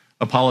faith.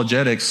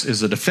 Apologetics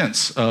is a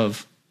defense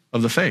of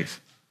the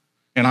faith.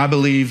 And I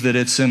believe that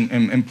it's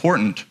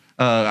important.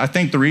 I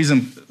think the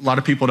reason a lot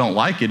of people don't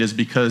like it is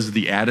because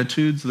the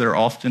attitudes that are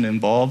often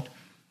involved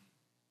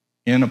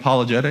in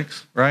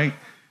apologetics, right?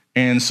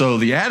 And so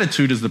the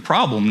attitude is the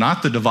problem,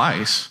 not the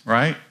device,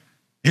 right?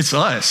 It's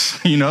us,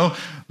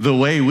 the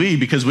way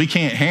because we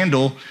can't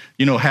handle,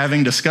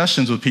 having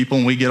discussions with people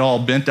and we get all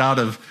bent out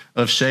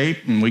of shape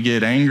and we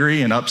get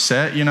angry and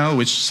upset,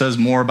 which says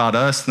more about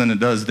us than it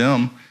does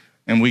them.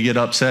 And we get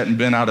upset and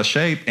bent out of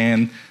shape.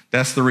 And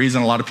that's the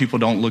reason a lot of people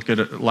don't look at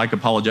it like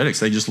apologetics.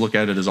 They just look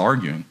at it as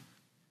arguing.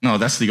 No,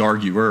 that's the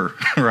arguer,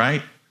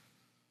 right?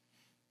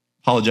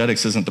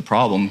 Apologetics isn't the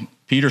problem.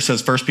 Peter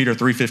says, 1 Peter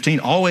 3:15,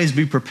 always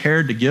be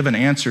prepared to give an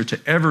answer to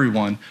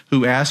everyone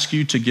who asks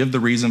you to give the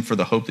reason for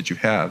the hope that you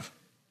have,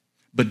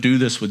 but do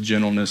this with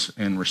gentleness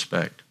and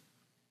respect.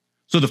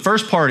 So the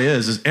first part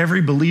is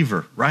every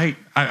believer, right?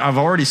 I've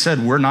already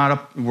said we're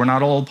not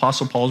all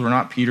Apostle Pauls, we're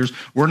not Peters,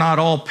 we're not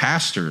all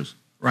pastors,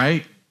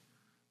 right?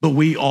 But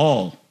we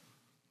all,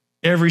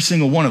 every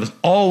single one of us,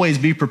 always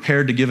be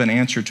prepared to give an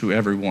answer to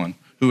everyone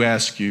who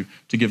asks you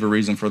to give a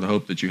reason for the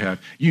hope that you have.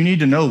 You need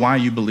to know why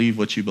you believe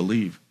what you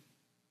believe.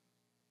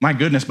 My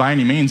goodness, by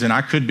any means, and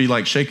I could be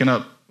like shaking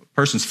up a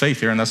person's faith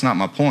here, and that's not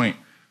my point,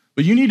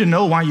 but you need to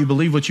know why you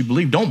believe what you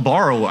believe. Don't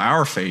borrow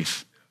our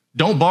faith.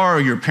 Don't borrow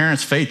your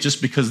parents' faith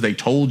just because they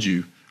told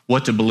you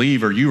what to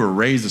believe or you were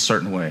raised a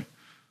certain way.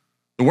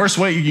 The worst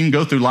way you can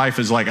go through life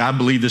is like, I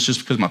believe this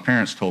just because my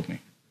parents told me.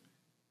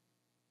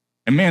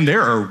 And man,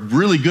 there are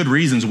really good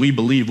reasons we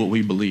believe what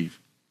we believe.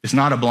 It's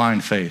not a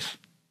blind faith.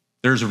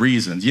 There's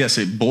reasons. Yes,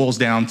 it boils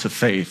down to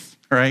faith,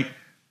 right?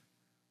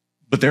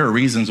 But there are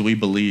reasons we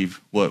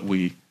believe what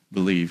we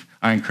believe.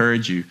 I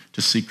encourage you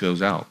to seek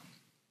those out.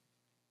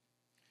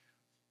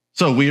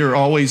 So we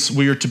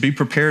are to be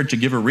prepared to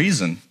give a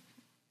reason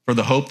for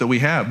the hope that we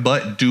have,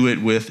 but do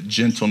it with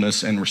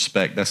gentleness and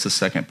respect. That's the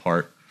second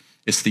part.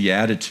 It's the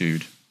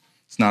attitude.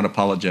 It's not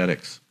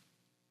apologetics.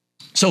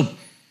 So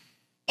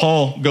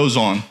Paul goes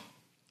on.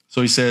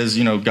 So he says,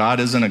 God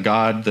isn't a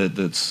God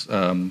that's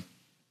that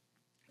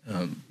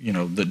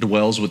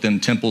dwells within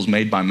temples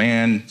made by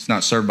man. It's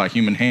not served by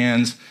human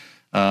hands.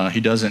 He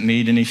doesn't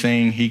need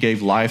anything. He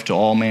gave life to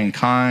all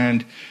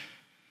mankind.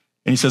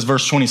 And he says,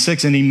 verse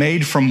 26, and he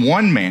made from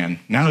one man,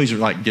 now he's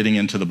like getting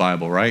into the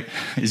Bible, right?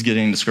 He's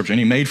getting into scripture. And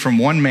he made from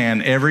one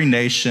man every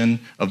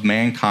nation of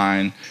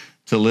mankind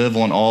to live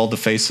on all the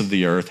face of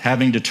the earth,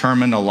 having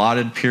determined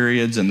allotted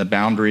periods and the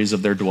boundaries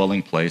of their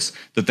dwelling place,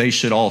 that they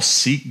should all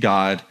seek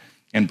God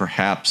and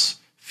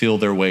perhaps feel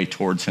their way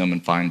towards him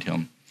and find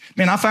him.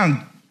 Man, I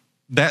found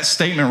that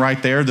statement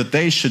right there, that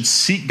they should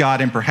seek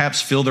God and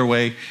perhaps feel their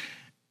way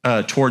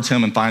towards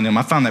him and find him.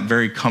 I found that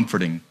very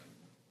comforting.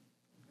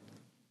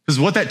 Because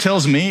what that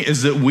tells me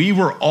is that we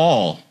were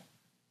all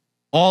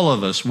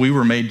of us, we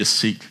were made to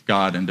seek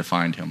God and to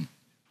find him.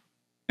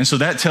 And so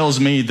that tells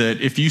me that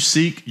if you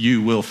seek,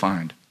 you will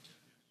find.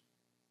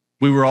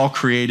 We were all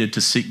created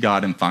to seek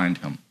God and find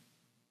him.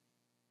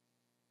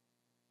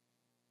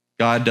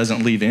 God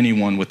doesn't leave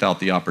anyone without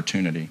the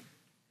opportunity.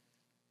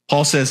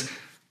 Paul says,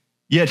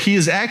 Yet he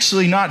is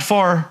actually not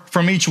far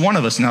from each one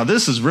of us. Now,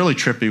 this is really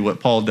trippy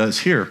what Paul does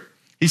here.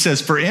 He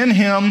says, for in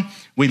him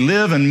we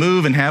live and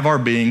move and have our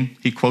being.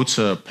 He quotes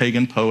a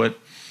pagan poet.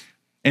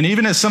 And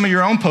even as some of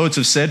your own poets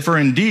have said, for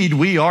indeed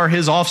we are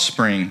his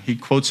offspring. He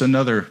quotes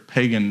another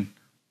pagan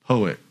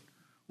poet.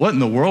 What in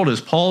the world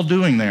is Paul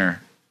doing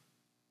there?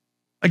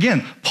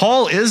 Again,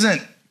 Paul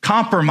isn't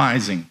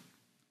compromising.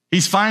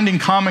 He's finding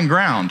common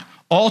ground.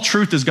 All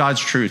truth is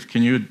God's truth.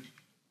 Can you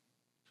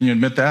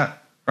admit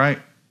that, right?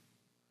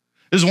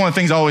 This is one of the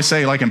things I always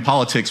say, like in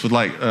politics with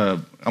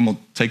I'm going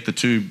to take the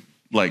two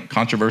like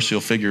controversial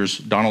figures,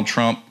 Donald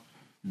Trump,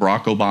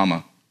 Barack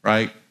Obama,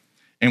 right?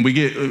 And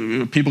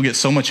people get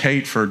so much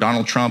hate for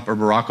Donald Trump or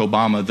Barack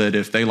Obama that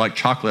if they like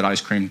chocolate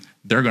ice cream,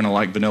 they're going to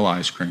like vanilla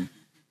ice cream.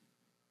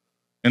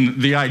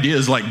 And the idea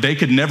is like they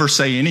could never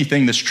say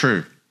anything that's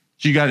true.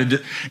 So you got to,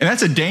 and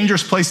that's a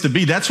dangerous place to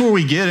be. That's where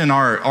we get in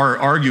our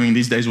arguing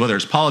these days, whether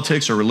it's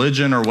politics or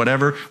religion or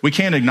whatever. We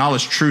can't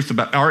acknowledge truth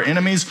about our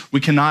enemies. We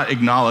cannot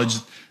acknowledge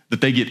that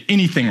they get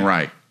anything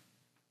right.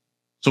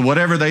 So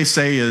whatever they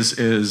say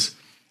is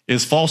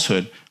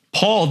falsehood.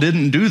 Paul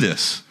didn't do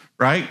this,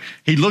 right?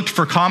 He looked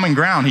for common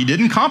ground. He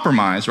didn't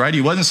compromise, right? He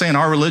wasn't saying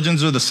our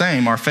religions are the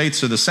same, our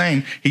faiths are the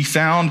same. He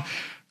found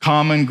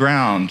common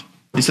ground.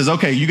 He says,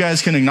 okay, you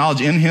guys can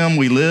acknowledge in him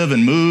we live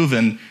and move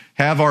and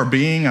have our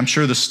being. I'm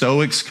sure the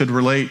Stoics could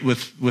relate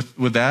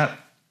with that.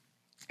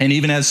 And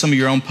even as some of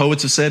your own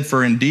poets have said,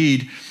 for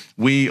indeed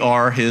we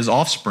are his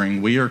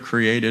offspring. We are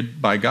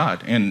created by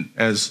God. And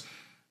as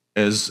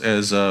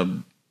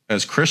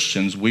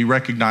Christians, we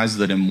recognize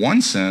that in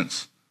one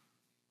sense,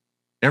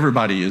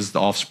 everybody is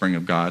the offspring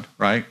of God,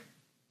 right?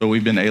 But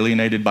we've been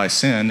alienated by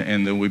sin,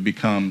 and then we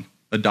become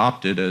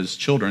adopted as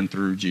children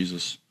through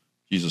Jesus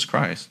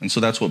Christ. And so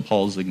that's what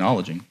Paul is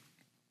acknowledging.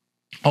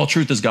 All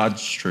truth is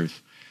God's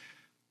truth.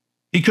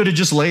 He could have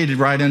just laid it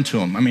right into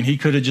him. I mean, he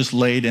could have just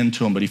laid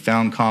into him, but he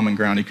found common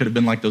ground. He could have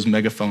been like those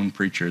megaphone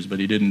preachers, but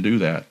he didn't do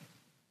that.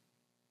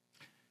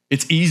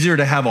 It's easier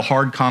to have a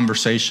hard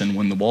conversation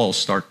when the walls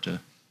start to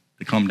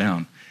come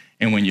down.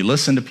 And when you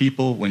listen to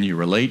people, when you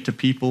relate to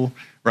people,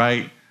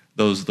 right,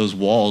 those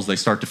walls, they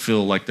start to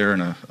feel like they're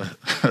in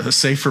a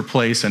safer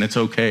place, and it's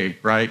okay,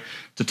 right,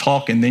 to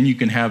talk, and then you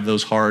can have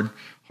those hard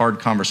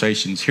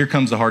conversations. Here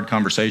comes the hard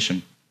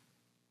conversation.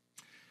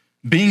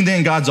 Being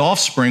then God's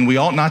offspring, we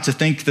ought not to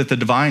think that the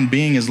divine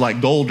being is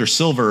like gold or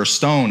silver or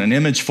stone, an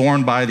image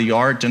formed by the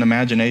art and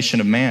imagination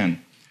of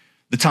man.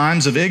 The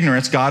times of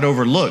ignorance God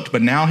overlooked,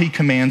 but now he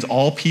commands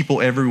all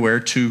people everywhere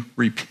to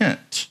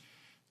repent.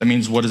 That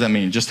means, what does that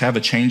mean? Just have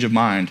a change of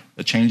mind,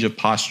 a change of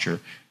posture.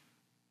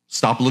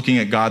 Stop looking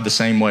at God the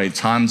same way.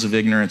 Times of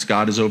ignorance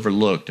God has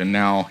overlooked, and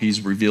now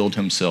he's revealed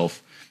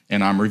himself,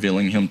 and I'm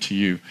revealing him to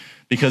you.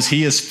 Because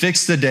he has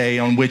fixed the day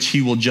on which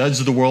he will judge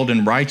the world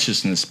in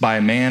righteousness by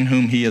a man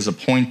whom he has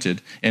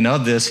appointed. And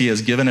of this he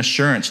has given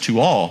assurance to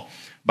all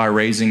by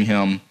raising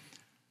him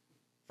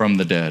from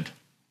the dead.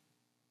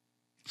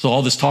 So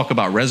all this talk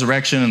about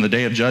resurrection and the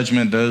day of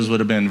judgment, those would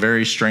have been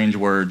very strange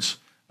words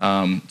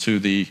to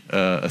the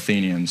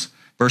Athenians.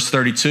 Verse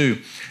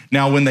 32,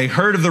 now when they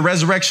heard of the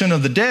resurrection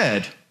of the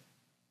dead,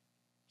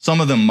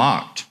 some of them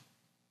mocked,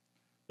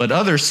 but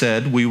others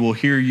said, we will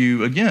hear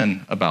you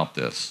again about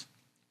this.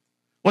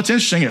 What's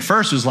interesting at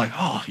first was like,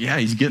 oh, yeah,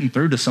 he's getting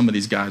through to some of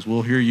these guys.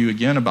 We'll hear you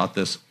again about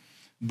this.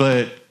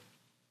 But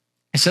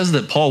it says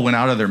that Paul went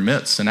out of their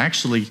midst, and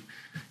actually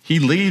he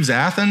leaves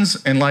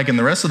Athens, and like in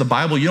the rest of the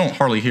Bible, you don't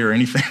hardly hear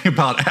anything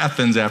about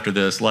Athens after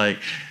this. Like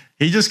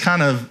he just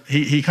kind of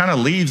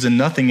leaves, and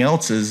nothing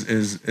else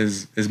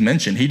is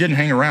mentioned. He didn't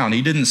hang around.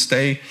 He didn't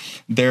stay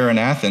there in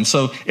Athens.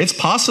 So it's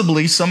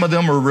possibly some of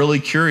them were really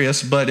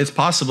curious, but it's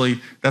possibly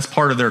that's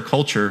part of their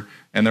culture.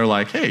 And they're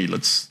like, hey,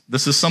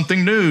 this is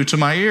something new to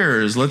my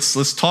ears.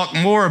 Let's talk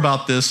more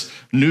about this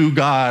new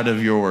God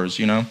of yours,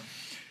 you know.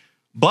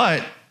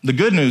 But the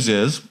good news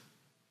is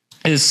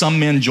some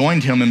men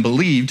joined him and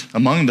believed.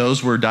 Among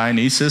those were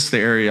Dionysius the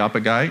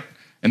Areopagite.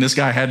 And this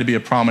guy had to be a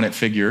prominent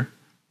figure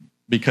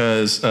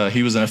because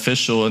he was an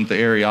official in the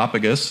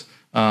Areopagus.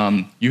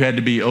 You had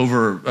to be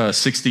over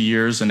 60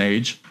 years in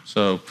age.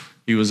 So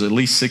he was at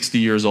least 60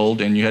 years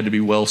old, and you had to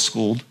be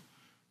well-schooled,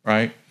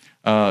 right?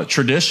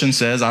 Tradition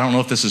says, I don't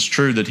know if this is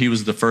true, that he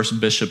was the first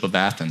bishop of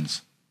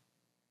Athens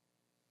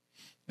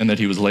and that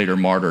he was later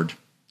martyred.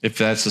 If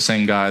that's the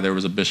same guy, there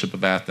was a bishop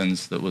of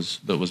Athens that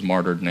was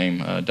martyred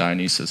named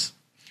Dionysius.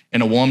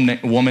 And a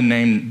woman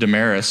named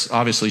Damaris,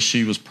 obviously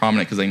she was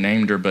prominent because they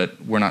named her, but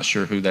we're not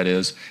sure who that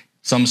is.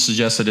 Some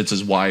suggest that it's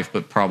his wife,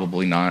 but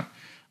probably not.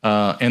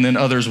 And then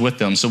others with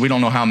them. So we don't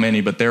know how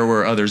many, but there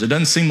were others. It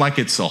doesn't seem like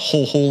it's a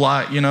whole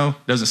lot, you know.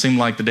 It doesn't seem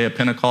like the day of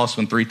Pentecost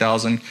when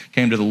 3,000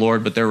 came to the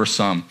Lord, but there were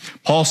some.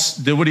 Paul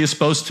did what he was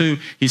supposed to.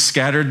 He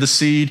scattered the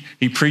seed.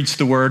 He preached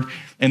the word,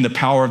 and the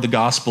power of the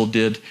gospel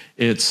did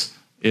its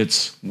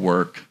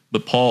work.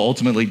 But Paul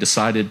ultimately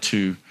decided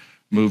to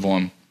move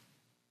on.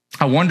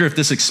 I wonder if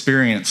this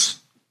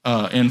experience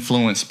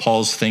influenced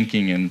Paul's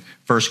thinking in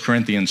 1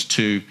 Corinthians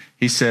 2.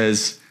 He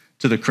says,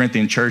 to the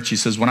Corinthian church. He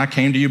says, when I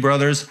came to you,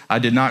 brothers, I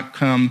did not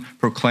come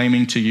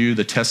proclaiming to you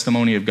the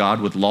testimony of God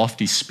with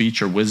lofty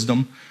speech or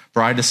wisdom,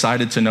 for I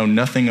decided to know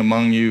nothing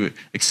among you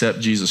except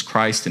Jesus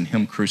Christ and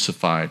him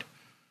crucified.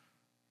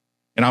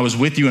 And I was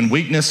with you in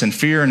weakness and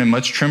fear and in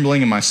much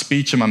trembling, and my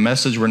speech and my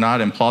message were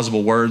not in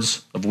plausible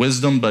words of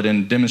wisdom, but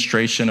in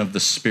demonstration of the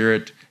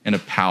Spirit and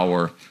of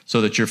power,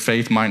 so that your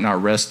faith might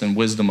not rest in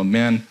wisdom of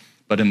men,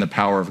 but in the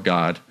power of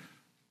God.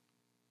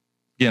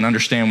 Again,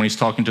 understand when he's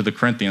talking to the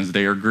Corinthians,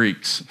 they are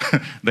Greeks.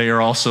 They are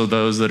also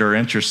those that are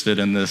interested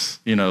in this,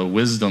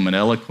 wisdom and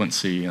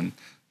eloquency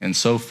and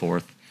so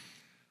forth.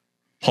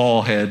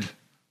 Paul had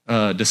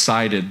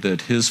decided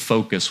that his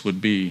focus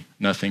would be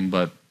nothing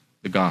but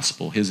the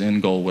gospel. His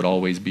end goal would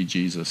always be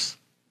Jesus.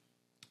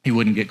 He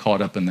wouldn't get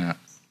caught up in that.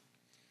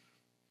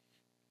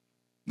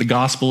 The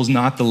gospel is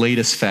not the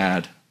latest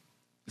fad.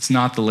 It's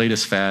not the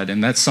latest fad.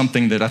 And that's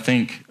something that I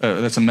think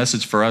that's a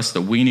message for us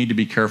that we need to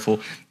be careful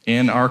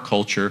in our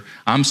culture.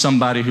 I'm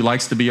somebody who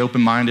likes to be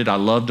open-minded. I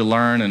love to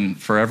learn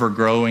and forever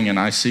growing, and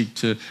I seek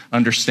to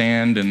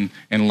understand and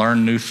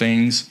learn new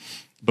things.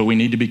 But we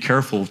need to be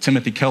careful.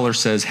 Timothy Keller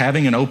says,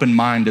 having an open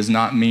mind does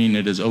not mean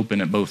it is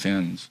open at both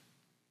ends,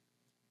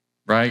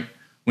 right?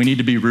 We need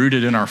to be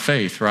rooted in our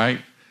faith, right?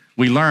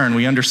 We learn,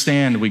 we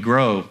understand, we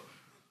grow.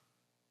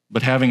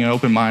 But having an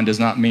open mind does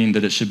not mean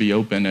that it should be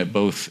open at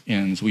both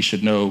ends. We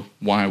should know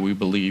why we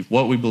believe,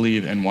 what we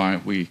believe, and why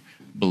we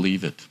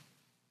believe it.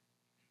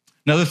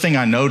 Another thing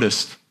I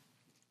noticed,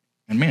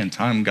 and man,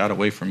 time got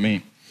away from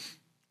me.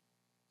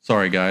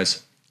 Sorry,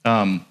 guys.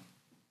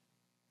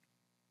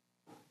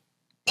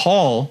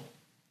 Paul,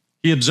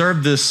 he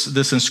observed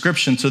this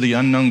inscription to the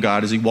unknown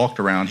God as he walked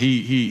around.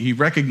 He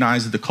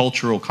recognized the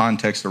cultural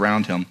context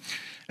around him.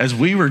 As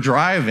we were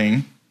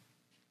driving,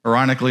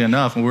 ironically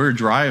enough, when we were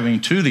driving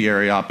to the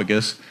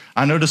Areopagus,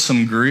 I noticed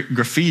some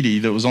graffiti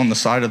that was on the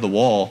side of the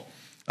wall.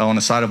 On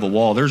the side of a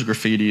wall, there's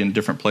graffiti in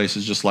different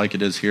places, just like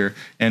it is here.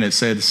 And it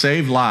said,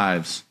 save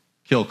lives,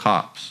 kill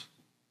cops.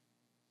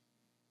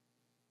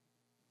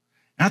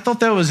 And I thought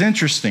that was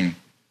interesting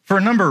for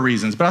a number of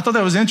reasons. But I thought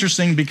that was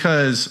interesting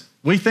because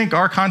we think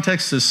our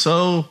context is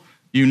so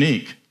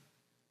unique.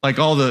 Like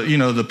all the,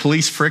 the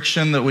police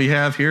friction that we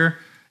have here.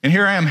 And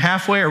here I am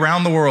halfway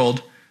around the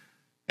world,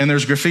 and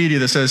there's graffiti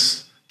that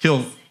says,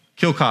 kill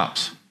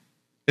cops.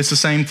 It's the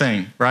same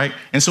thing, right?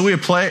 And so we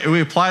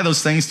apply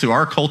those things to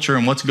our culture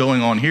and what's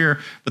going on here,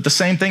 but the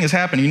same thing is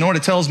happening. You know what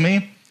it tells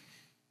me?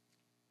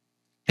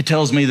 It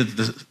tells me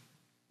that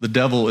the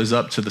devil is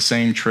up to the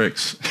same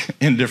tricks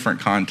in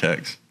different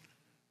contexts.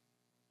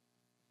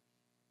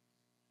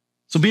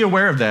 So be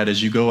aware of that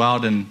as you go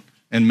out and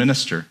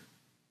minister.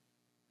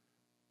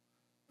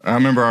 I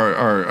remember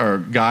our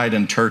guide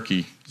in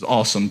Turkey,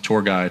 awesome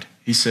tour guide.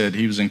 He said,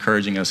 he was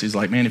encouraging us. He's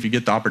like, man, if you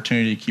get the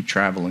opportunity, keep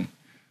traveling.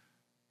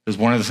 Because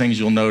one of the things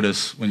you'll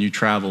notice when you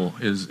travel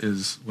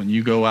is when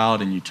you go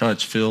out and you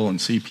touch, feel, and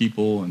see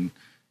people and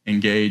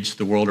engage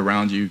the world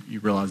around you, you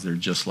realize they're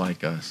just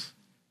like us.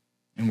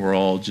 And we're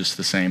all just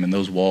the same. And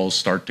those walls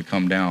start to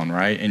come down,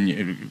 right? And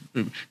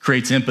it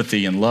creates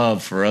empathy and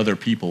love for other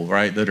people,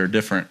 right, that are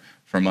different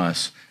from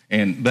us.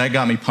 And that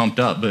got me pumped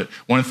up. But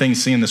one of the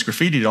things seeing this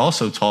graffiti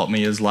also taught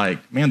me is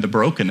like, man, the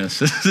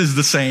brokenness is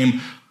the same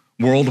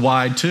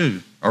worldwide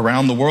too,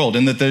 around the world.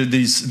 And that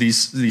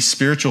these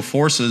spiritual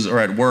forces are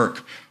at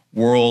work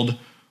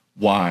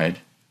worldwide.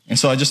 And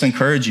so I just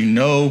encourage you,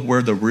 know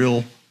where the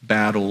real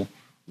battle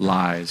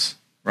lies,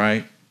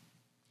 right?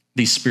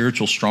 These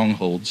spiritual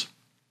strongholds.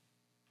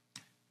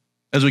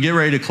 As we get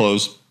ready to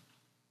close,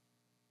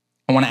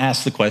 I want to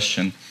ask the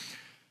question,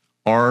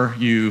 are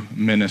you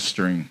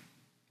ministering,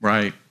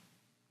 right?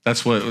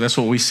 That's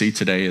what we see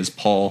today is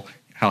Paul,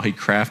 how he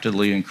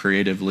craftedly and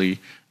creatively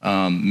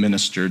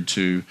ministered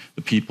to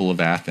the people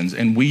of Athens.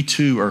 And we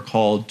too are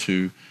called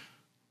to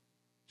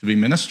be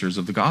ministers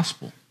of the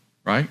gospel,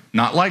 right?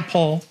 Not like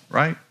Paul,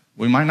 right?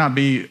 We might not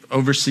be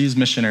overseas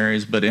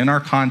missionaries, but in our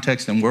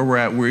context and where we're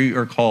at, we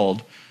are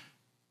called.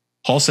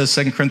 Paul says,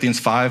 2 Corinthians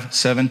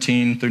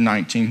 5:17 through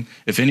 19,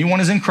 if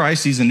anyone is in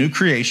Christ, he's a new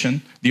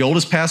creation. The old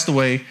has passed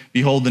away.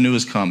 Behold, the new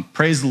has come.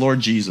 Praise the Lord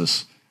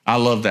Jesus. I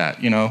love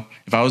that.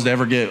 If I was to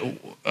ever get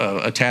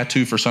a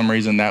tattoo for some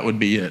reason, that would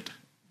be it,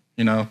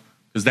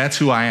 because that's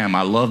who I am.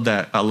 I love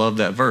that. I love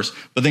that verse.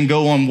 But then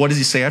go on, what does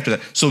he say after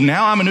that? So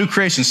now I'm a new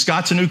creation.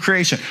 Scott's a new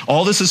creation.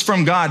 All this is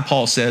from God,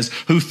 Paul says,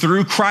 who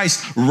through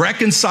Christ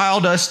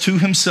reconciled us to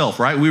himself,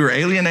 right? We were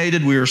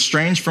alienated. We were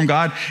estranged from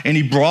God, and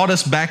he brought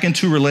us back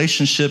into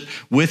relationship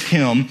with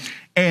him.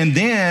 And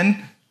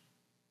then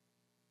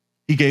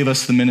he gave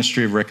us the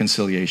ministry of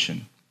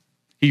reconciliation.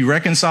 He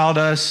reconciled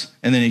us,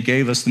 and then he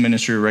gave us the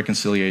ministry of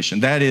reconciliation.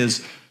 That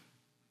is,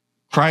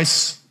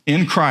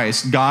 in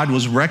Christ, God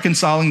was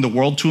reconciling the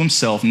world to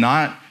himself,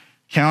 not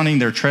counting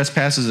their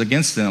trespasses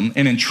against them,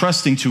 and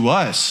entrusting to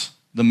us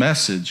the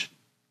message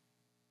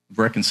of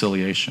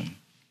reconciliation.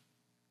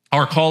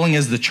 Our calling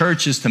as the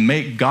church is to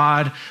make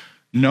God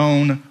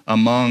known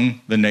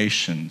among the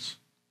nations.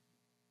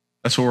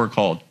 That's what we're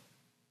called.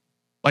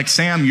 Like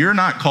Sam, you're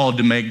not called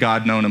to make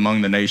God known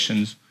among the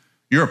nations.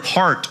 You're a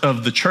part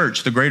of the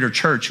church, the greater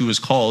church, who is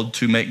called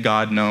to make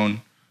God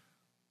known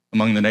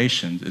among the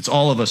nations. It's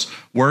all of us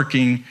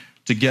working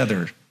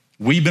together.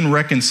 We've been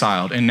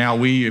reconciled, and now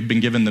we have been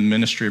given the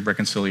ministry of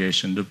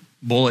reconciliation. To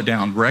boil it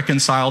down,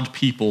 reconciled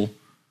people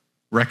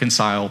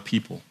reconcile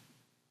people.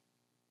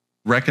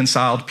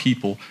 Reconciled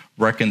people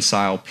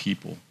reconcile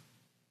people.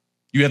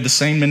 You have the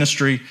same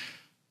ministry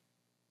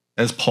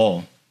as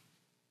Paul.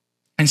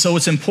 And so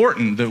it's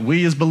important that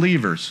we as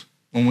believers,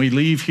 when we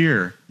leave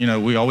here,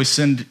 we always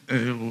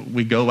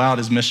we go out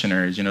as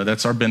missionaries.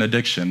 That's our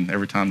benediction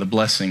every time, the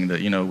blessing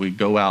that, we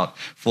go out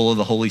full of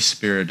the Holy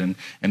Spirit and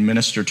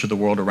minister to the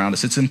world around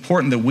us. It's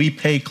important that we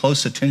pay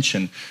close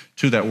attention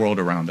to that world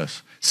around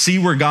us. See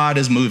where God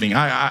is moving.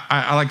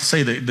 I like to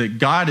say that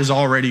God is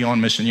already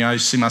on mission. I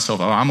see myself,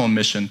 I'm on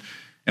mission,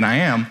 and I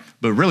am,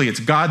 but really it's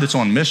God that's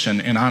on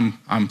mission, and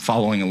I'm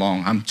following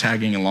along. I'm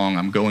tagging along.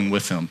 I'm going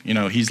with him.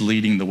 He's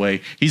leading the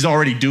way. He's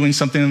already doing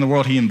something in the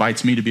world. He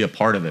invites me to be a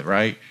part of it,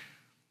 right?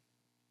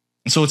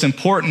 And so it's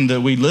important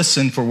that we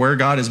listen for where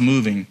God is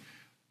moving.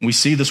 We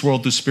see this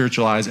world through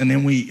spiritual eyes, and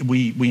then we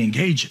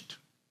engage it.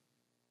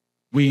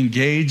 We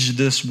engage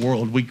this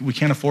world. We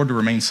can't afford to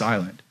remain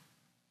silent.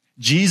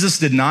 Jesus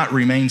did not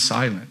remain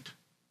silent.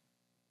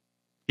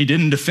 He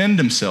didn't defend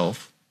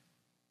himself.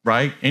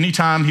 Right?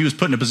 Anytime he was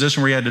put in a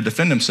position where he had to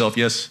defend himself,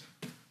 yes,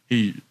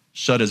 he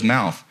shut his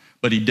mouth,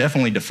 but he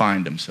definitely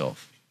defined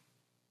himself.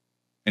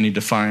 And he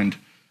defined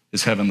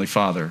his heavenly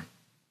Father.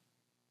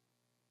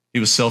 He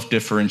was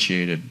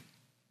self-differentiated.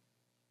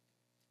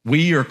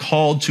 We are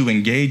called to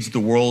engage the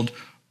world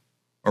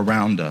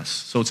around us.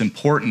 So it's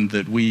important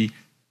that we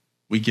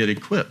get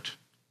equipped.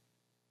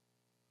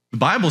 The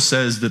Bible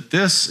says that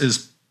this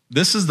is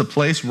the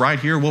place right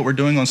here, what we're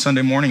doing on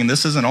Sunday morning, and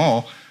this isn't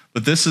all,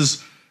 but this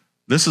is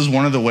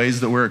one of the ways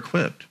that we're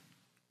equipped,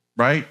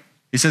 right?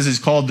 He says he's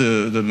called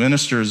the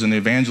ministers and the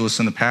evangelists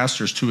and the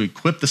pastors to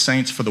equip the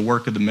saints for the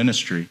work of the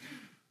ministry.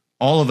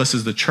 All of us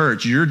as the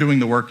church, you're doing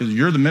the work,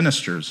 you're the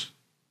ministers.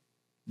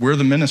 We're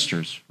the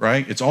ministers,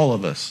 right? It's all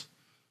of us.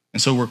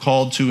 And so we're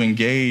called to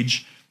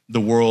engage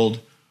the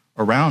world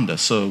around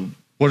us. So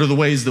what are the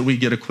ways that we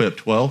get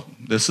equipped? Well,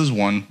 this is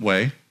one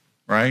way,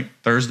 right?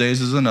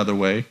 Thursdays is another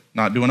way.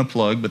 Not doing a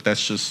plug, but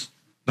that's just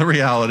the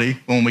reality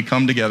when we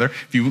come together.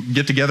 If you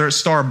get together at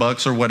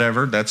Starbucks or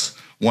whatever, that's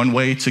one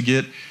way to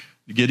get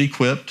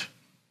equipped.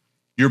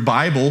 Your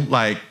Bible,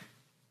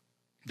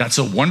 that's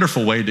a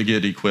wonderful way to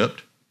get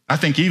equipped. I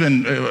think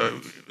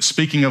even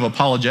speaking of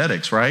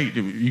apologetics, right?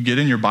 You get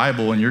in your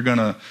Bible and you're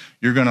gonna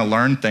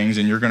learn things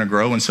and you're gonna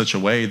grow in such a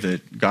way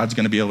that God's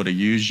gonna be able to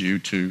use you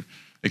to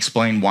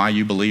explain why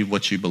you believe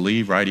what you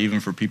believe, right? Even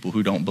for people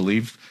who don't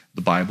believe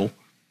the Bible.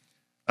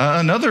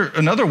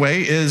 Another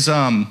way is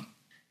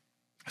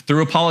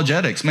through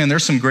apologetics. Man,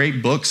 there's some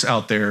great books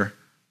out there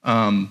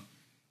on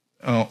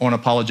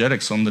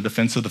apologetics, on the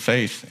defense of the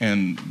faith,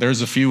 and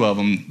there's a few of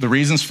them. The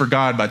Reasons for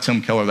God by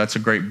Tim Keller, that's a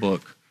great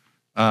book.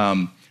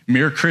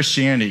 Mere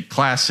Christianity,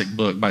 classic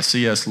book by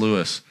C.S.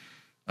 Lewis.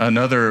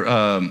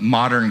 Another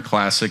modern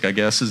classic, I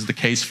guess, is The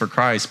Case for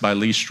Christ by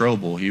Lee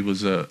Strobel. He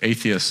was an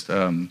atheist.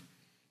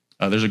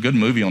 There's a good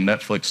movie on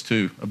Netflix,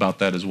 too, about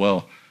that as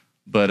well.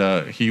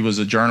 But he was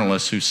a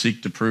journalist who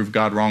sought to prove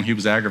God wrong. He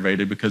was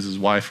aggravated because his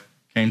wife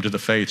came to the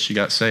faith. She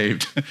got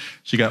saved.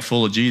 She got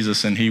full of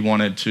Jesus, and he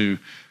wanted to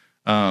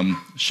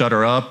shut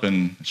her up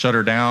and shut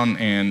her down.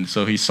 And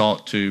so he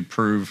sought to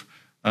prove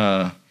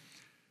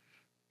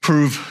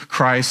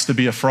Christ to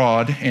be a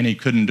fraud, and he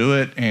couldn't do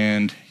it.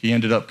 And he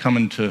ended up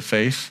coming to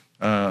faith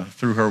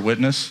through her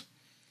witness.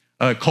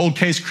 Cold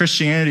Case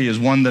Christianity is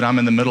one that I'm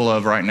in the middle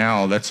of right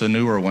now. That's a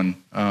newer one,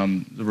 a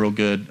real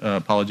good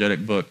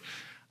apologetic book.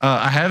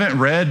 I haven't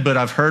read, but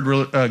I've heard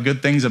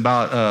good things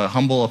about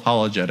Humble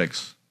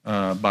Apologetics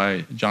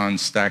by John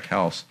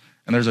Stackhouse.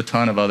 And there's a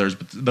ton of others,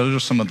 but those are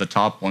some of the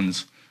top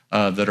ones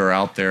that are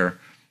out there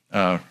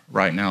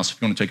right now. So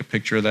if you want to take a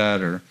picture of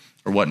that or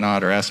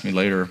whatnot, or ask me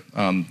later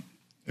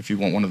if you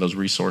want one of those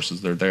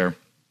resources, they're there.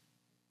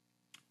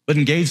 But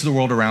engage the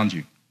world around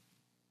you.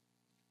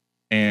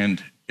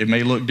 And it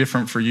may look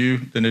different for you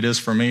than it is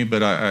for me,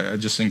 but I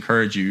just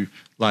encourage you,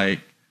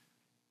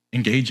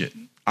 engage it.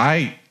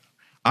 I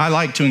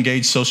like to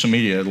engage social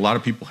media. A lot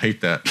of people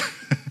hate that,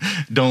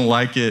 don't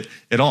like it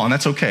at all, and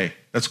that's okay.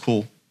 That's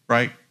cool,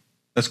 right?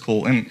 That's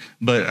cool.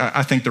 But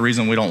I think the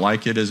reason we don't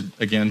like it is,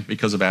 again,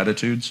 because of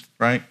attitudes,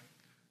 right?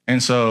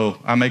 And so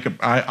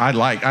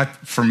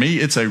for me,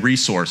 it's a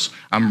resource.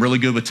 I'm really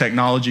good with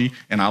technology,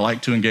 and I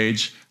like to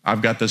engage.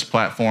 I've got this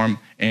platform,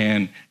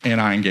 and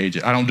I engage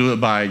it. I don't do it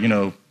by,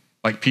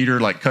 like Peter,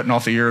 cutting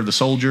off the ear of the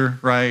soldier,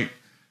 right?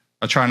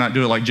 I try not to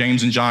do it like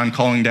James and John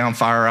calling down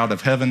fire out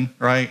of heaven,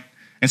 right?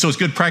 And so it's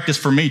good practice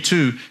for me,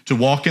 too, to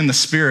walk in the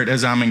Spirit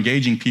as I'm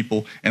engaging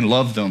people and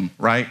love them,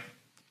 right?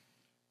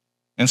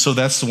 And so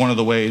that's one of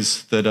the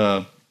ways that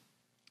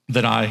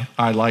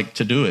I like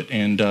to do it.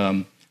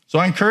 And so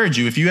I encourage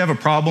you, if you have a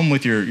problem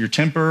with your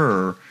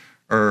temper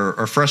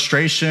or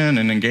frustration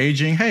and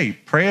engaging, hey,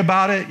 pray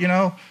about it,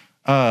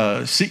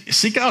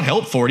 seek out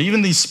help for it.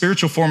 Even these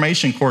spiritual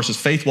formation courses,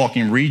 Faith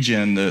Walking,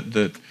 Regen,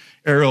 that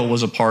Ariel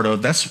was a part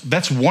of.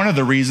 That's one of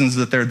the reasons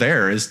that they're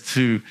there, is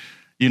to,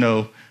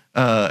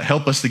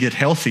 help us to get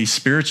healthy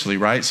spiritually,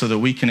 right? So that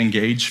we can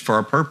engage for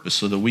our purpose,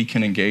 so that we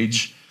can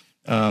engage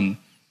the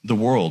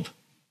world.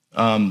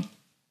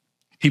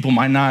 People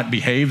might not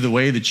behave the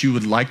way that you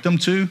would like them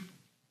to,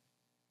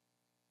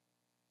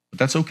 but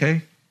that's okay.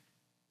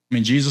 I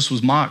mean, Jesus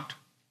was mocked,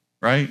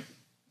 right?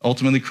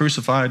 Ultimately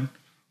crucified.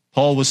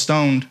 Paul was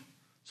stoned.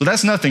 So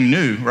that's nothing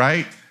new,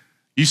 right?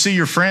 You see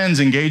your friends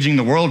engaging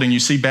the world and you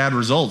see bad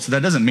results.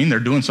 That doesn't mean they're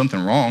doing something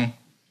wrong.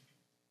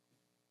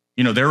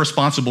 They're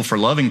responsible for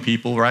loving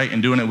people, right?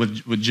 And doing it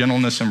with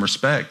gentleness and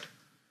respect.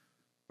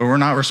 But we're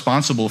not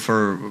responsible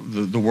for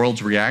the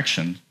world's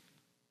reaction.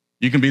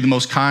 You can be the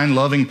most kind,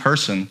 loving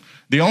person.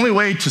 The only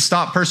way to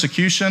stop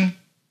persecution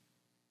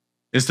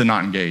is to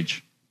not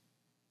engage.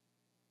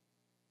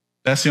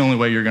 That's the only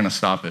way you're going to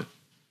stop it.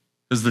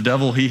 Because the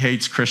devil, he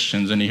hates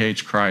Christians and he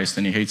hates Christ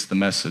and he hates the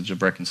message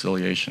of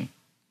reconciliation.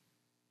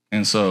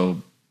 And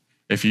so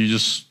if you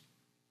just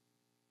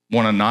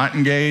want to not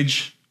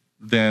engage,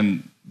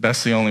 then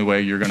that's the only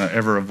way you're going to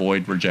ever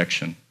avoid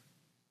rejection.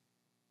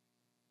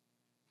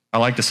 I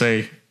like to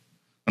say,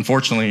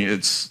 unfortunately,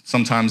 it's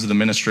sometimes the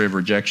ministry of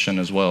rejection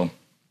as well.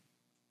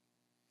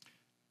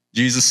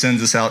 Jesus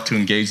sends us out to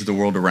engage the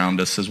world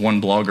around us. As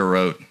one blogger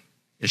wrote,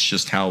 it's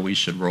just how we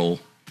should roll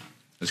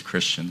as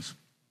Christians.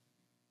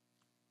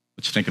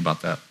 What you think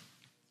about that?